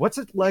 What's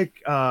it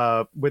like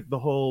with the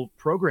whole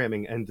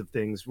programming end of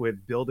things,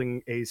 with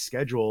building a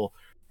schedule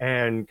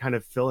and kind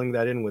of filling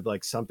that in with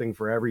like something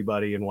for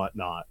everybody and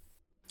whatnot?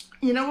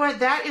 You know what?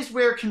 That is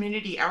where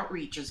community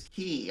outreach is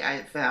key, I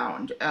have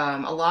found.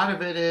 A lot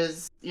of it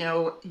is,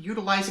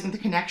 utilizing the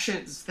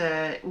connections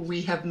that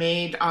we have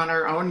made on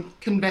our own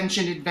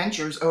convention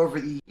adventures over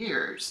the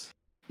years.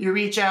 You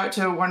reach out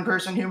to one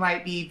person who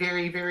might be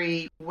very,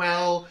 very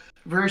well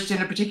versed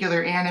in a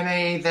particular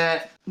anime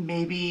that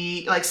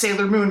maybe, like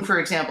Sailor Moon, for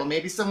example.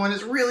 Maybe someone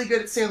is really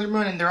good at Sailor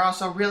Moon and they're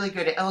also really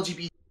good at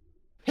LGBT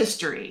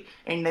history,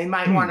 and they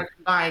might want to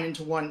combine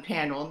into one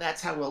panel, and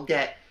that's how we'll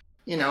get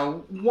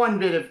one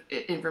bit of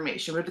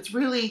information. But it's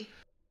really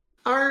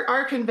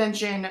our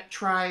convention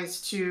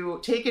tries to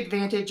take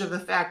advantage of the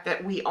fact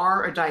that we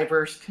are a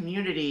diverse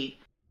community,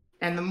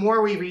 and the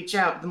more we reach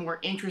out, the more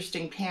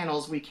interesting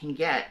panels we can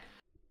get.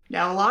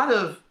 Now, a lot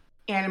of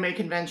anime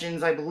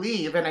conventions, I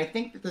believe, and I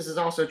think that this is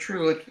also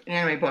true with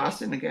Anime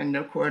Boston, again,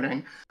 no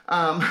quoting,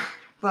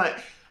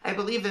 but I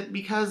believe that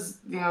because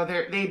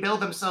they build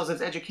themselves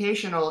as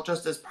educational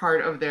just as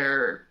part of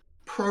their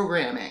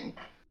programming.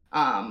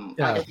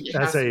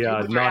 That's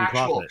a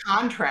non-profit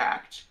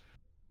contract.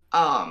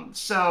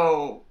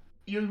 So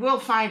you will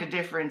find a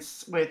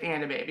difference with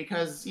anime,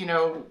 because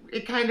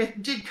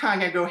it did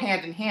go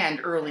hand in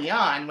hand early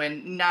on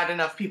when not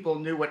enough people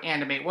knew what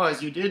anime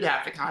was. You did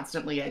have to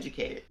constantly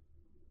educate it.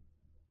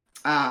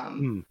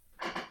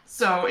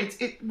 So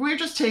we're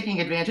just taking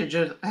advantage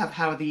of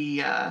how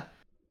the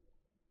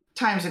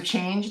times have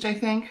changed, I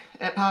think,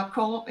 at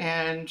PopCult,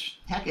 and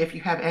heck, if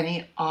you have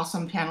any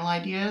awesome panel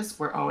ideas,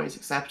 we're always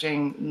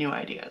accepting new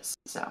ideas.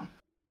 So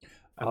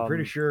I'm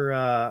pretty sure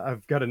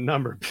I've got a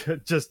number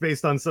just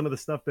based on some of the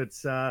stuff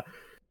that's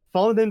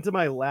fallen into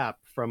my lap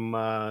from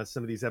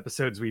some of these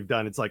episodes we've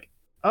done. It's like,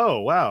 oh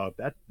wow,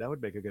 that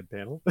would make a good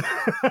panel.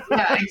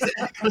 Yeah,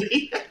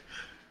 exactly.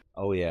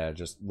 Oh yeah,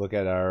 just look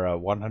at our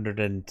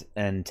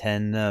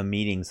 110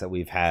 meetings that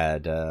we've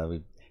had.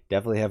 We've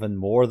definitely having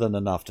more than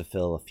enough to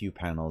fill a few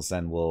panels,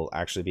 then we'll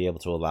actually be able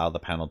to allow the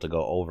panel to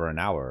go over an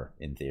hour,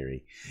 in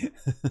theory.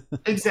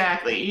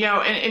 Exactly.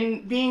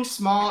 And being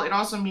small, it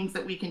also means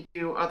that we can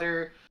do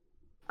other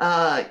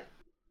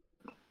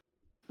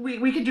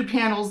we could do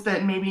panels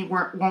that maybe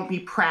won't be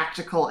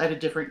practical at a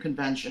different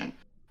convention.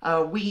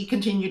 We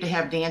continue to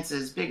have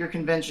dances, bigger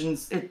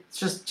conventions. It's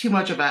just too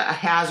much of a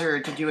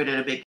hazard to do it at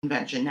a big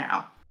convention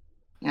now.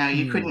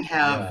 You couldn't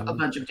have a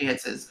bunch of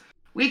dances.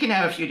 We can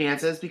have a few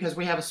dances because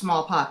we have a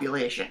small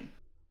population,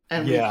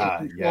 and we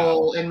can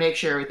control and make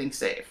sure everything's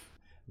safe.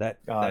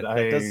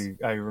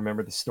 I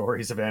remember the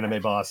stories of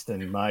Anime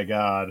Boston. My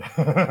God,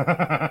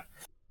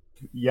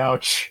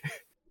 youch.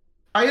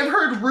 I have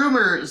heard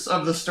rumors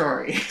of the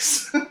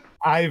stories.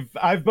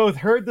 I've both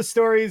heard the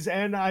stories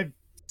and I've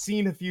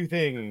seen a few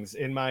things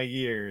in my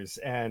years,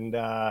 and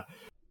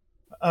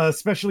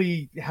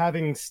especially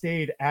having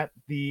stayed at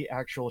the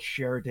actual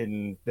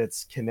Sheraton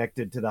that's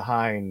connected to the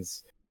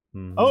Heinz.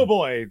 Mm-hmm. Oh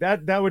boy,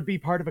 that would be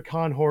part of a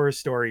Con Horror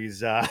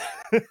Stories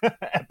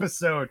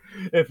episode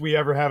if we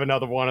ever have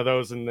another one of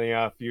those in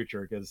the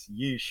future, because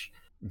yeesh.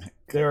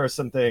 There are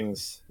some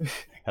things.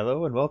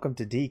 Hello and welcome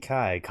to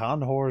DEEscussion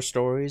Con Horror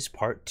Stories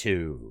Part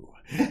 2.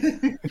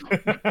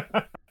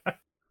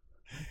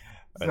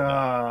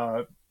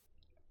 Nah.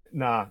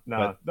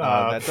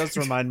 That does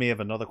remind me of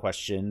another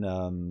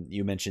question.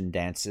 You mentioned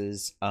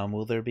dances.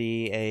 Will there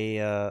be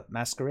a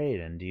masquerade,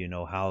 and do you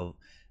know how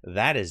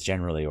that is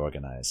generally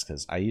organized?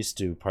 Because I used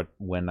to,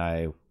 when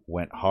I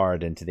went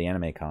hard into the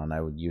Anime Con,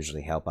 I would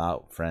usually help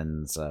out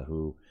friends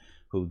who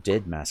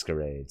did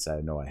masquerades.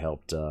 I know I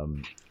helped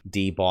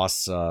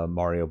boss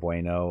Mario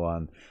Bueno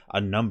on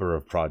a number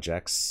of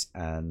projects,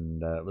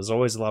 and it was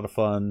always a lot of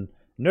fun.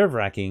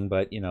 Nerve-wracking,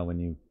 but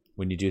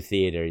when you do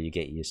theater, you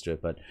get used to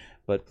it.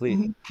 But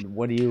please,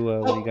 what do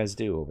you guys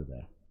do over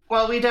there?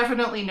 Well, we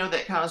definitely know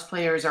that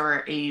cosplayers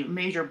are a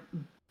major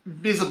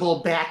visible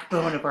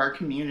backbone of our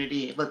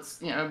community. Let's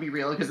be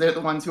real, because they're the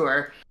ones who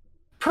are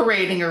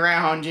parading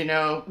around,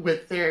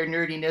 with their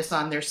nerdiness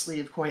on their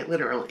sleeve, quite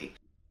literally.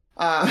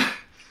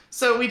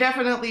 So we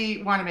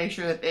definitely want to make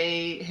sure that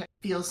they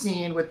feel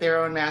seen with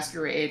their own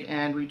masquerade,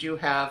 and we do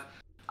have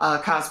a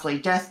cosplay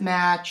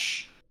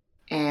deathmatch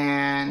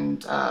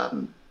and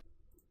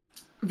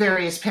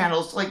various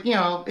panels, like,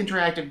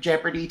 interactive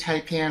Jeopardy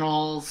type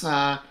panels.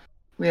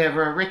 We have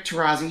Rick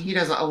Tarazi. He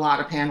does a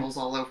lot of panels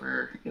all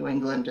over New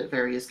England at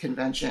various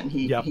conventions.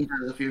 He does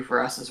a few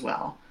for us as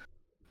well.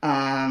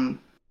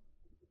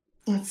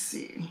 Let's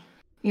see.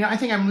 I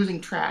think I'm losing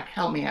track.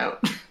 Help me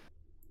out.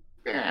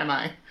 Where am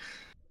I?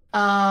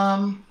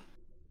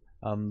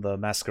 The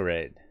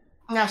masquerade.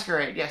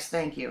 Masquerade, yes,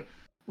 thank you.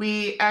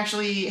 We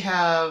actually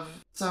have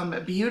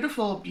some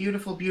beautiful,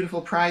 beautiful,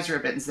 beautiful prize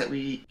ribbons that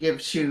we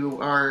give to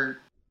our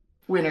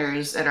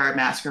winners at our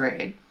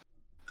masquerade.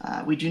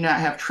 We do not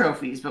have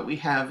trophies, but we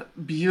have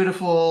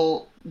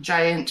beautiful,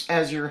 giant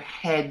as your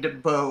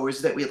head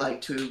bows that we like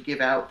to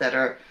give out that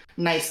are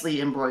nicely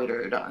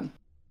embroidered on.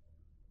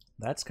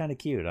 That's kind of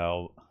cute.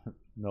 I'll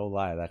no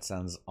lie, that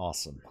sounds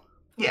awesome.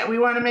 Yeah, we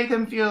want to make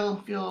them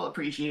feel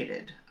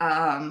appreciated.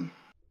 And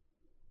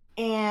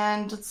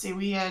let's see,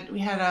 we had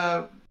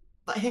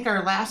I think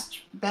our last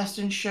Best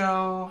in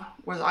Show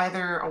was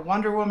either a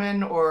Wonder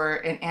Woman or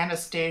an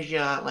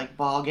Anastasia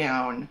ball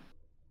gown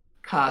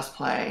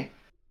cosplay.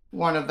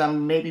 One of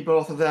them, maybe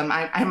both of them.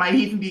 I might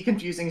even be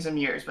confusing some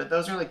years, but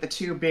those are the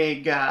two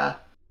big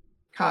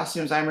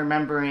costumes I'm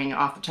remembering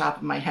off the top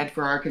of my head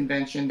for our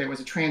convention. There was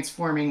a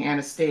transforming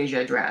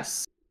Anastasia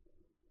dress.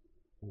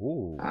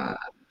 Ooh.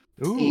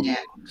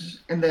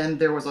 And then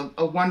there was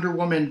a Wonder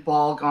Woman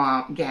ball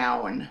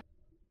gown.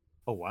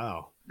 Oh,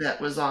 wow.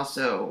 That was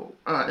also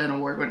an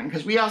award winning,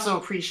 because we also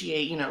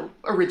appreciate,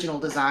 original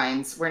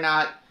designs. We're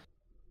not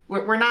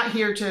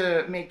here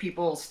to make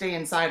people stay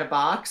inside a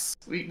box.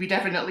 We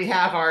definitely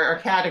have our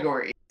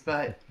categories,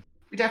 but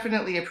we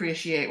definitely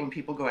appreciate when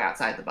people go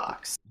outside the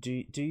box.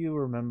 Do you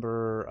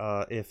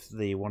remember if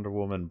the Wonder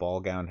Woman ball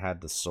gown had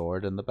the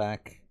sword in the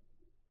back?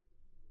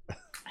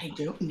 I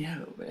don't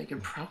know, but I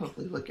can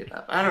probably look it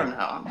up. I don't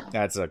know.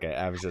 That's okay.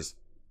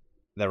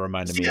 That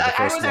reminded me of the first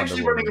I was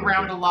actually running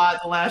around movie. A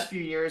lot the last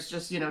few years,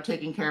 just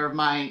taking care of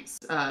my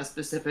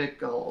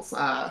specific goals.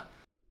 The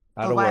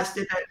last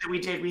event that we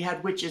did, we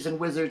had witches and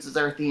wizards as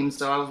our theme,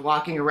 so I was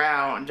walking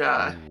around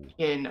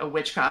in a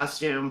witch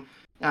costume,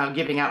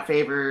 giving out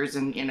favors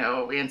and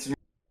answering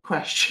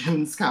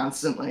questions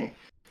constantly.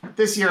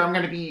 This year, I'm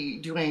going to be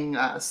doing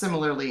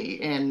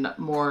similarly in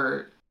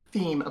more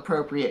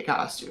theme-appropriate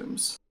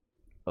costumes.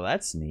 Well,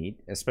 that's neat,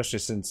 especially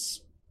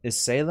since is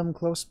Salem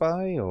close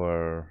by,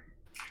 or?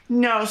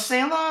 No,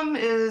 Salem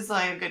is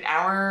a good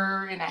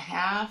hour and a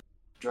half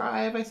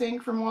drive, I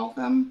think, from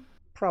Waltham.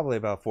 Probably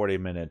about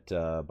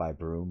 40-minute by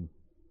broom.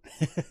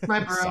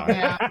 By broom,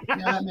 yeah,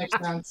 that makes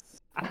sense.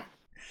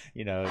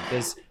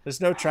 There's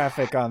no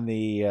traffic on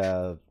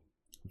the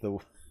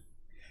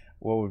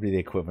what would be the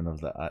equivalent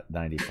of the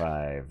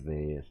 95?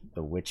 The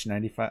Witch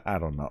 95? I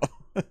don't know.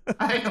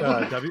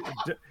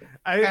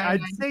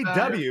 I'd say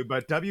W,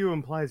 but W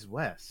implies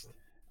west.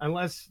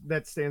 unless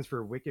that stands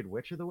for Wicked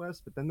Witch of the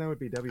West, but then that would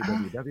be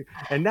WWW.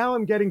 And now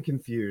I'm getting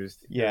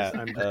confused. Yeah,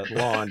 I'm just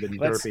blonde and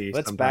let's derpy.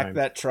 let's sometimes. back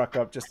that truck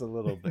up just a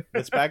little bit.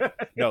 Let's back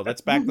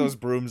those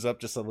brooms up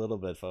just a little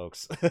bit,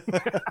 folks.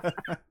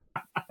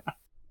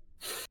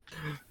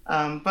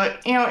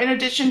 But in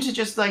addition to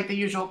just like the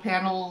usual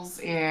panels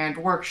and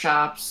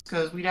workshops,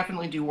 because we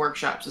definitely do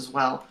workshops as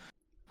well.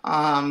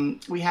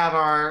 We have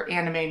our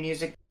anime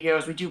music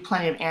videos. We do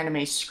plenty of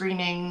anime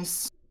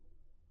screenings.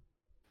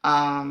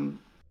 Adrian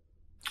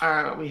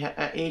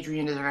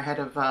is our head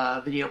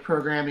of video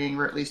programming,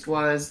 or at least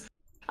was.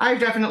 I've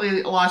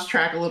definitely lost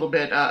track a little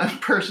bit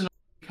personally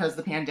because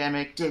the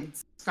pandemic did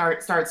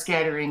start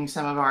scattering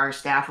some of our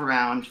staff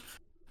around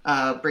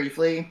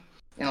briefly.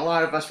 And a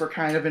lot of us were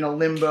kind of in a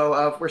limbo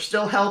of we're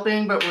still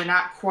helping, but we're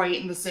not quite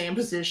in the same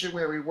position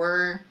where we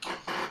were.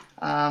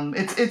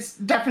 It's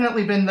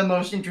definitely been the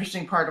most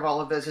interesting part of all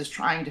of this is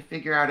trying to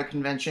figure out a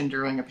convention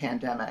during a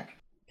pandemic.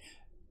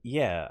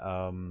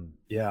 Yeah.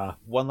 Yeah.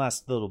 One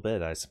last little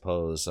bit, I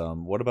suppose.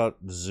 What about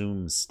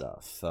Zoom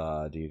stuff?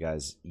 Do you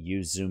guys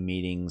use Zoom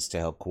meetings to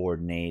help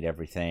coordinate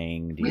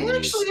everything? We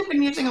actually have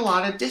been using a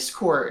lot of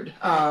Discord,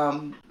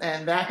 and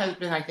that has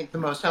been, I think, the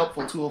most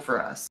helpful tool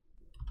for us.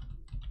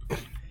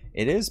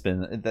 It has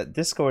been that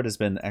Discord has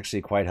been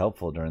actually quite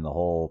helpful during the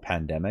whole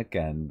pandemic,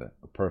 and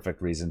a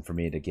perfect reason for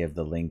me to give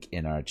the link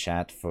in our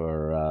chat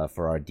for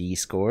our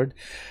DEEscussion.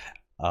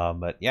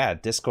 But yeah,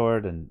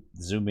 Discord and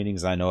Zoom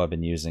meetings. I know I've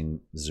been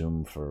using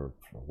Zoom for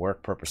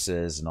work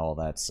purposes and all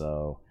that,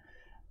 so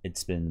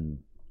it's been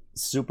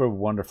super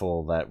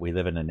wonderful that we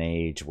live in an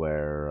age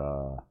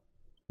where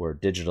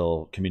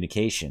digital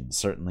communication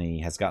certainly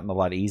has gotten a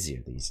lot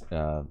easier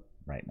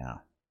right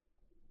now.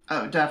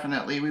 Oh,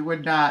 definitely. We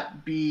would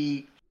not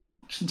be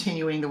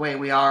continuing the way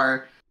we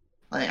are.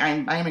 Like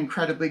I'm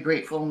incredibly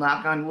grateful,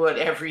 knock on wood,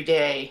 every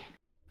day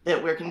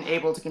that we're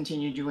able to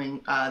continue doing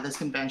this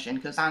convention,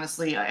 because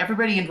honestly,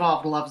 everybody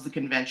involved loves the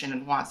convention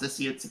and wants to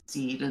see it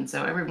succeed, and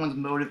so everyone's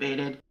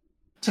motivated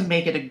to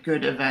make it a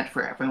good event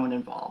for everyone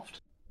involved.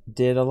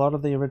 Did a lot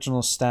of the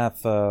original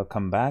staff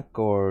come back,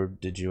 or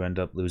did you end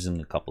up losing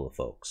a couple of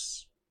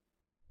folks?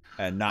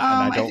 And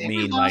I don't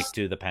mean like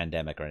to the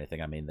pandemic or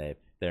anything. I mean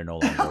they're no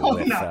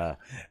longer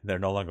they're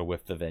no longer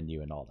with the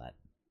venue and all that.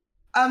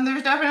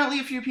 There's definitely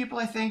a few people,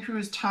 I think,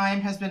 whose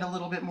time has been a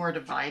little bit more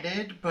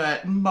divided,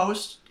 but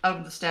most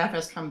of the staff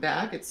has come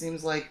back. It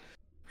seems like,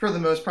 for the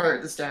most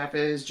part, the staff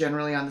is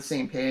generally on the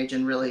same page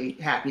and really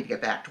happy to get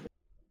back to work.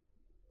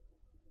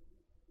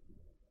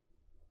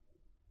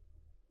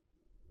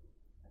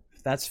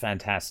 That's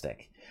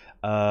fantastic.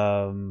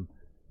 I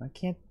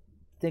can't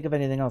think of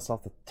anything else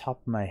off the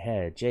top of my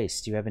head.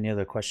 Jace, do you have any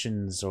other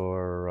questions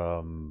or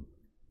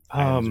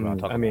items you want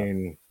to talk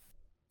about?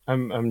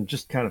 I'm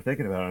just kind of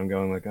thinking about it. I'm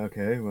going like,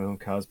 okay, well,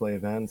 cosplay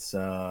events,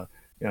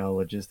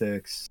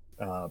 logistics,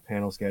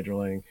 panel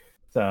scheduling.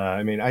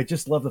 I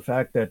just love the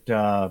fact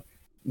that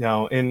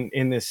now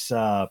in this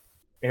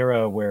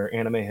era where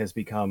anime has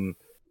become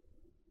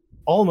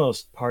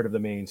almost part of the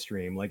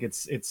mainstream, like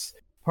it's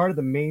part of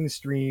the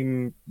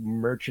mainstream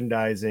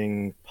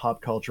merchandising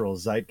pop cultural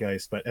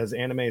zeitgeist, but as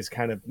anime is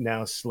kind of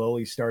now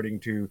slowly starting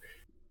to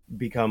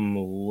become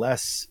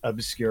less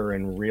obscure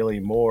and really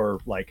more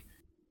like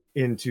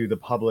into the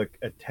public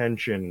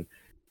attention,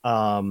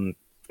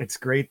 it's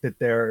great that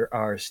there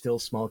are still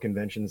small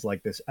conventions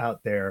like this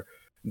out there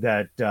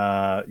that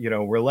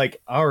were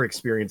like our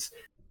experience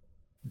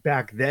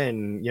back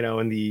then,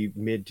 in the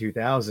mid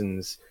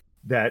 2000s,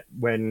 that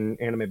when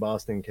Anime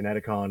Boston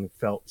Kineticon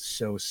felt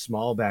so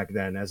small back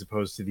then, as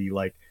opposed to the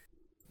like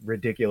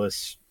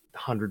ridiculous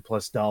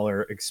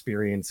 $100+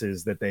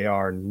 experiences that they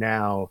are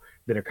now,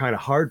 that are kind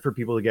of hard for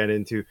people to get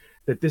into.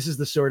 That this is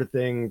the sort of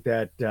thing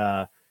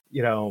that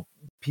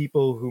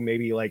people who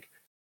maybe like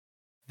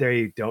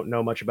they don't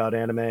know much about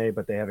anime,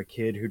 but they have a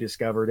kid who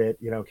discovered it,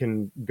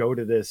 can go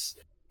to this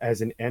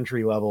as an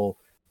entry level,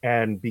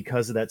 and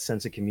because of that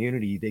sense of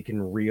community, they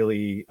can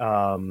really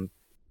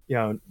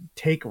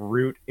take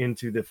root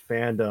into the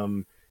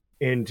fandom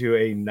into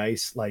a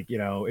nice, like,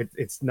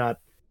 it's not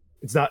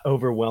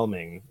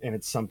overwhelming, and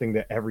it's something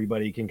that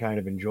everybody can kind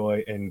of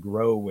enjoy and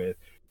grow with.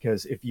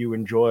 Because if you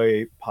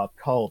enjoy pop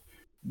cult,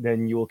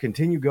 then you will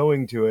continue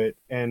going to it,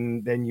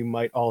 and then you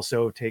might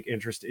also take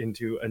interest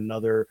into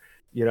another,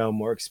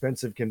 more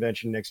expensive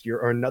convention next year,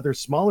 or another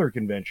smaller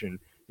convention,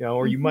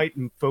 or you might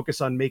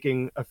focus on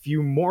making a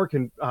few more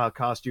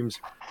costumes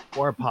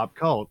for pop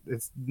cult.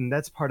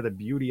 That's part of the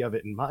beauty of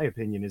it, in my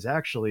opinion, is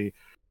actually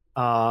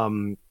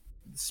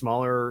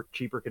smaller,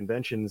 cheaper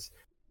conventions.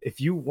 If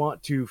you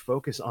want to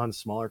focus on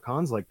smaller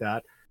cons like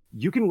that,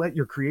 you can let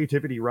your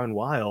creativity run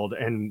wild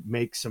and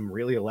make some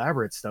really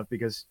elaborate stuff,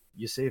 because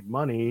you save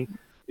money,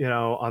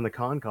 on the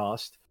con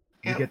cost.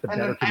 You get the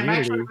better community. I'm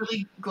actually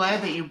really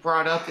glad that you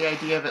brought up the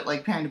idea of it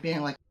like kind of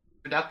being like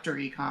a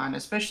introductory con,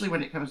 especially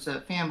when it comes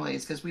to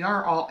families, because we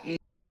are all age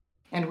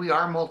and we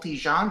are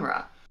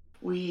multi-genre.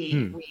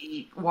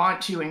 We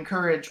want to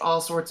encourage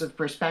all sorts of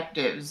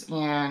perspectives,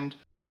 and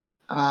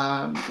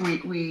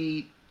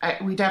we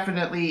we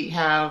definitely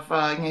have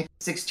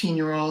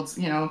 16-year-olds,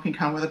 can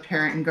come with a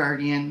parent and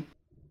guardian,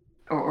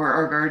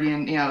 or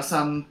guardian,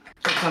 some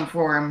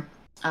form.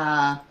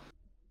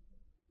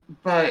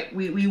 But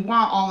we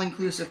want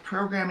all-inclusive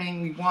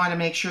programming. We want to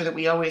make sure that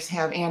we always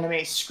have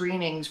anime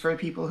screenings for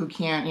people who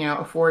can't,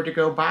 afford to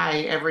go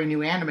buy every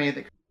new anime that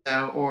comes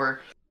out,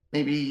 or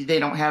maybe they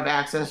don't have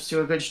access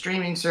to a good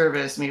streaming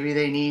service. Maybe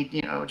they need,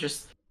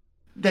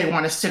 they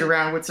want to sit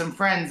around with some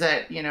friends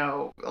at,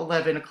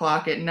 11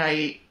 o'clock at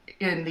night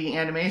in the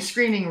anime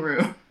screening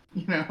room,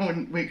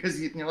 because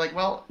you're like,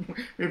 well,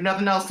 we have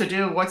nothing else to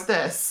do. What's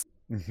this?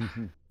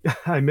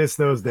 I miss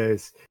those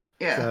days.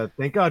 Yeah.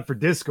 Thank God for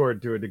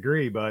Discord to a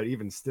degree, but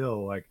even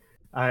still, like,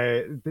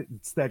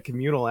 it's that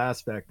communal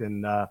aspect.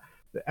 And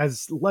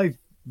as life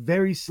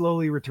very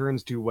slowly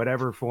returns to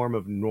whatever form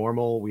of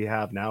normal we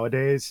have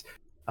nowadays,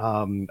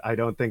 I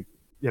don't think,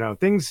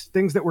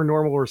 things that were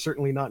normal were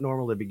certainly not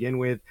normal to begin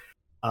with.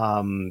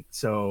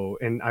 So,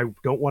 and I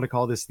don't want to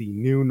call this the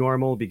new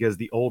normal, because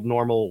the old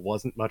normal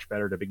wasn't much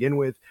better to begin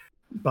with.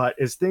 But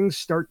as things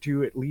start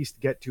to at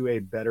least get to a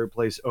better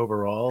place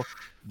overall,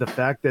 the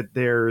fact that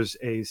there's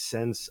a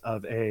sense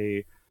of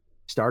a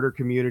starter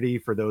community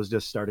for those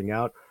just starting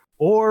out,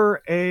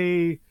 or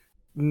a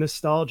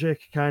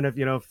nostalgic kind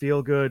of,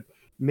 feel good,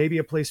 maybe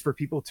a place for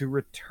people to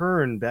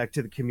return back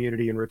to the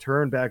community and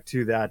return back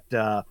to that,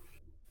 the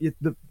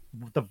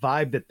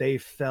vibe that they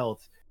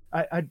felt.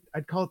 I'd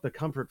call it the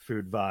comfort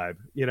food vibe,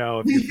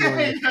 if you're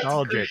feeling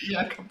nostalgic.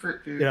 Yeah,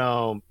 comfort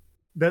food.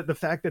 The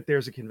fact that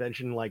there's a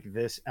convention like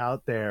this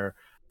out there,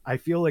 I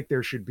feel like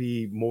there should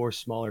be more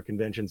smaller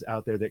conventions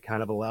out there that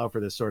kind of allow for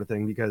this sort of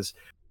thing, because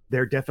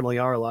there definitely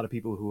are a lot of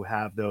people who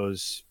have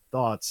those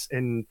thoughts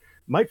and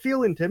might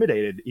feel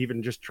intimidated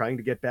even just trying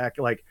to get back,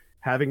 like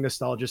having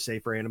nostalgia, say,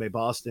 for Anime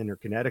Boston or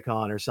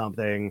Kineticon or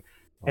something,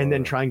 and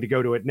then trying to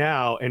go to it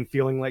now and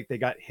feeling like they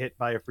got hit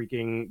by a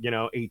freaking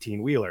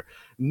 18-wheeler.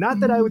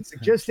 Not that I would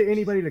suggest to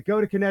anybody to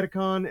go to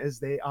Kineticon, as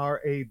they are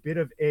a bit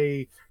of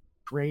a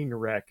train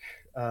wreck.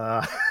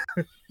 From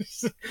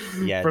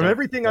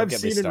everything I've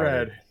seen and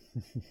read.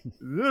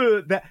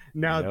 That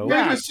now, nope.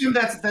 I assume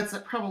that's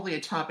probably a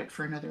topic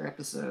for another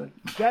episode.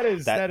 That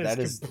is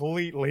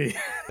completely.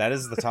 That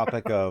is the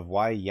topic of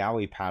why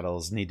yaoi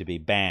paddles need to be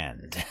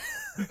banned.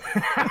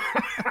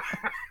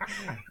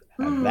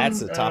 And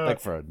that's a topic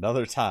for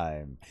another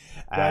time.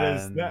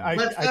 That's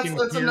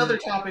another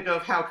topic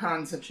of how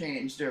cons have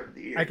changed over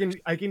the years.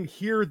 I can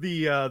hear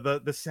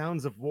the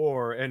sounds of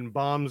war and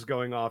bombs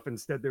going off.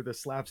 Instead, they're the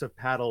slaps of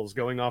paddles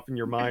going off in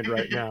your mind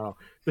right now.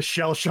 The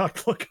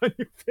shell-shocked look on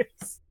your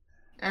face.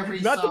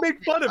 Not to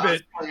make fun of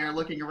it. Player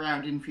looking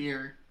around in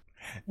fear.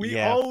 We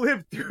all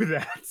lived through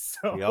that.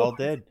 So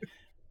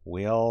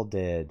We all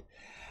did.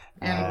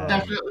 And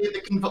definitely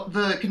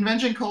the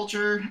convention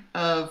culture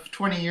of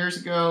 20 years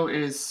ago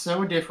is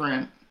so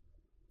different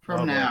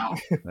from now.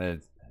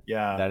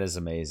 That is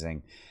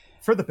amazing.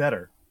 For the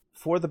better.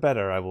 For the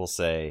better, I will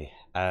say.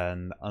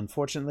 And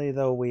unfortunately,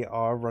 though, we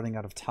are running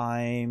out of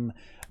time.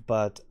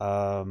 But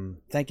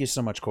thank you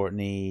so much,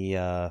 Courtney,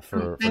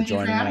 for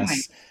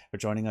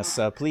joining us.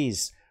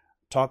 Please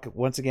talk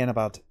once again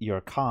about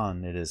your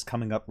con. It is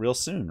coming up real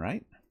soon,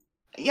 right?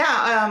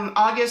 Yeah,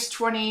 August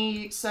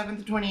 27th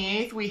and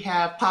 28th, we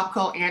have Pop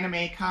Cult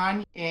Anime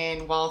Con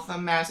in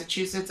Waltham,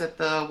 Massachusetts at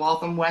the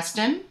Waltham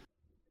Westin.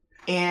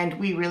 And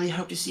we really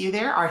hope to see you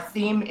there. Our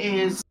theme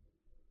is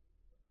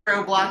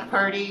Pro Block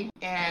Party,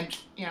 and,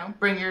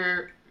 bring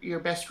your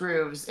best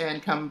grooves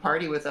and come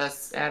party with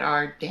us at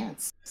our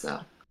dance. So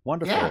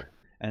wonderful. Yeah.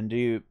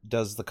 And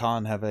does the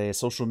con have a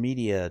social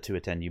media to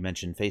attend? You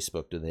mentioned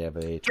Facebook. Do they have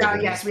a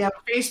Twitter? Yes, we have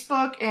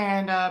Facebook,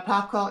 and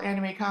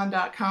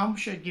popcultanimecon.com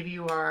should give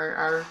you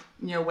our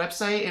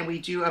website, and we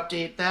do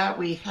update that.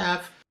 We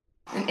have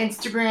an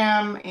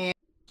Instagram and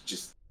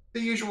just the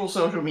usual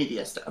social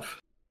media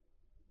stuff.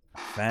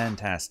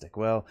 Fantastic.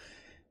 Well,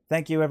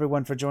 thank you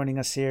everyone for joining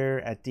us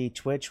here at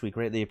DTwitch. We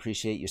greatly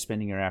appreciate you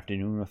spending your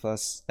afternoon with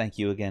us. Thank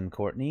you again,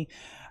 Courtney.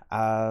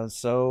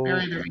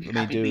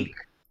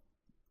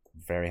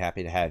 Very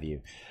happy to have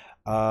you.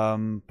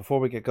 Before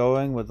we get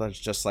going, we'd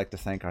just like to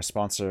thank our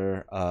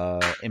sponsor,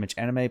 Image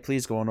Anime.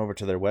 Please go on over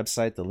to their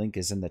website. The link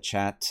is in the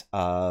chat.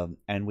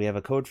 And we have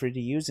a code for you to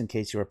use in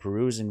case you are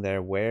perusing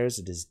their wares.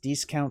 It is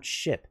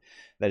DEEscountShip.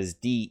 That is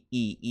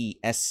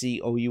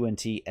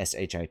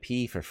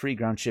DEEscountShip for free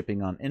ground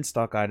shipping on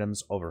in-stock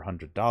items over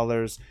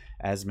 $100.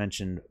 As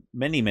mentioned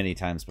many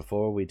times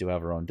before, we do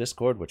have our own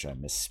Discord, which I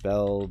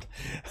misspelled.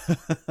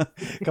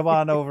 Come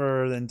on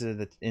over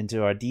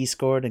into our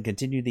Discord and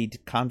continue the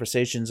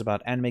conversations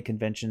about anime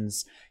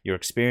conventions, your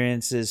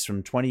experiences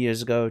from 20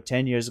 years ago,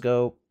 10 years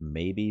ago,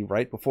 maybe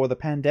right before the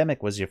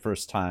pandemic was your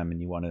first time and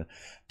you want to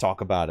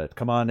talk about it.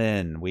 Come on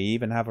in. We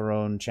even have our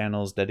own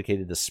channels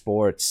dedicated to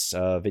sports,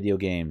 video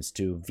games,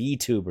 to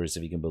VTubers,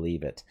 if you can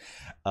believe it,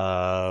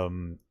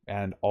 and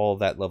all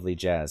that lovely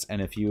jazz.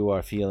 And if you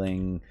are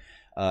feeling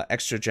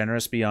extra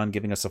generous beyond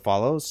giving us a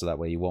follow, so that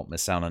way you won't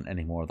miss out on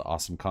any more of the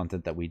awesome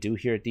content that we do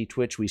here at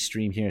D-Twitch. We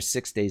stream here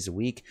 6 days a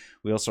week.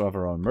 We also have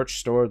our own merch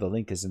store. The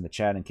link is in the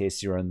chat in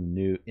case you're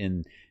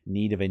in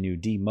need of a new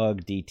D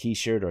mug, D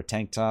t-shirt, or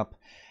tank top.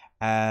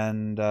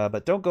 And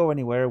but don't go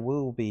anywhere.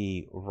 We'll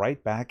be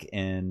right back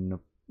in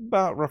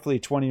about roughly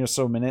 20 or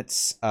so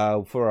minutes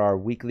for our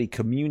weekly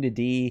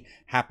community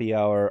happy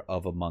hour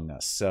of Among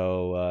Us.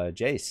 So,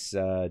 Jace,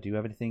 do you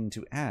have anything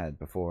to add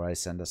before I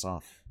send us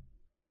off?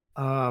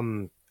 I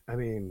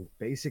mean,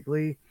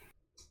 basically,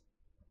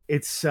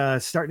 it's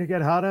starting to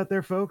get hot out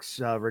there, folks,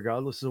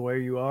 regardless of where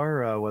you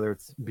are, whether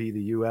it's be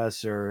the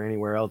U.S. or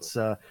anywhere else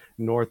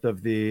north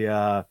of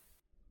the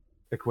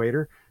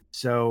equator.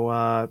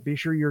 So be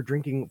sure you're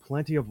drinking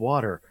plenty of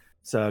water.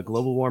 So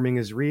global warming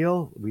is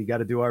real. We got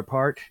to do our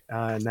part,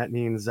 and that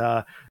means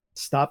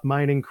stop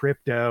mining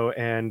crypto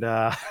and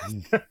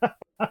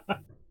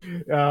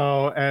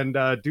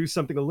do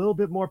something a little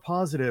bit more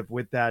positive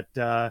with that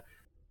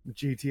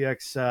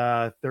GTX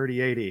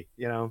 3080.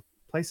 You know,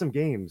 play some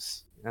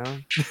games. You know?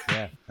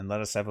 Yeah, and let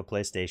us have a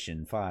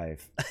PlayStation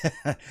 5.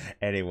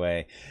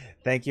 Anyway,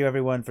 thank you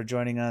everyone for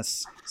joining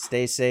us.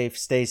 Stay safe,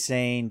 stay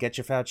sane, get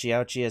your Fauci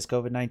ouchie as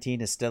COVID-19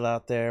 is still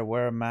out there.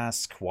 Wear a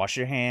mask, wash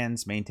your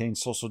hands, maintain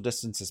social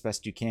distance as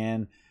best you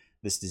can.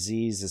 This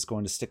disease is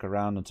going to stick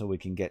around until we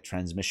can get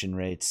transmission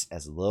rates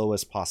as low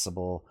as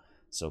possible.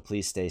 So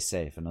please stay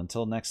safe. And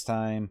until next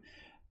time,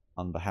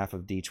 on behalf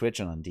of D-Twitch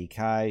and on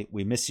D-Kai,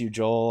 we miss you,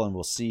 Joel, and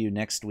we'll see you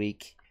next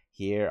week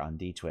here on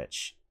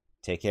D-Twitch.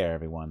 Take care,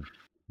 everyone.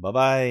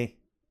 Bye-bye.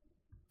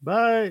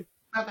 Bye.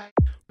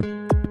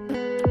 Bye-bye.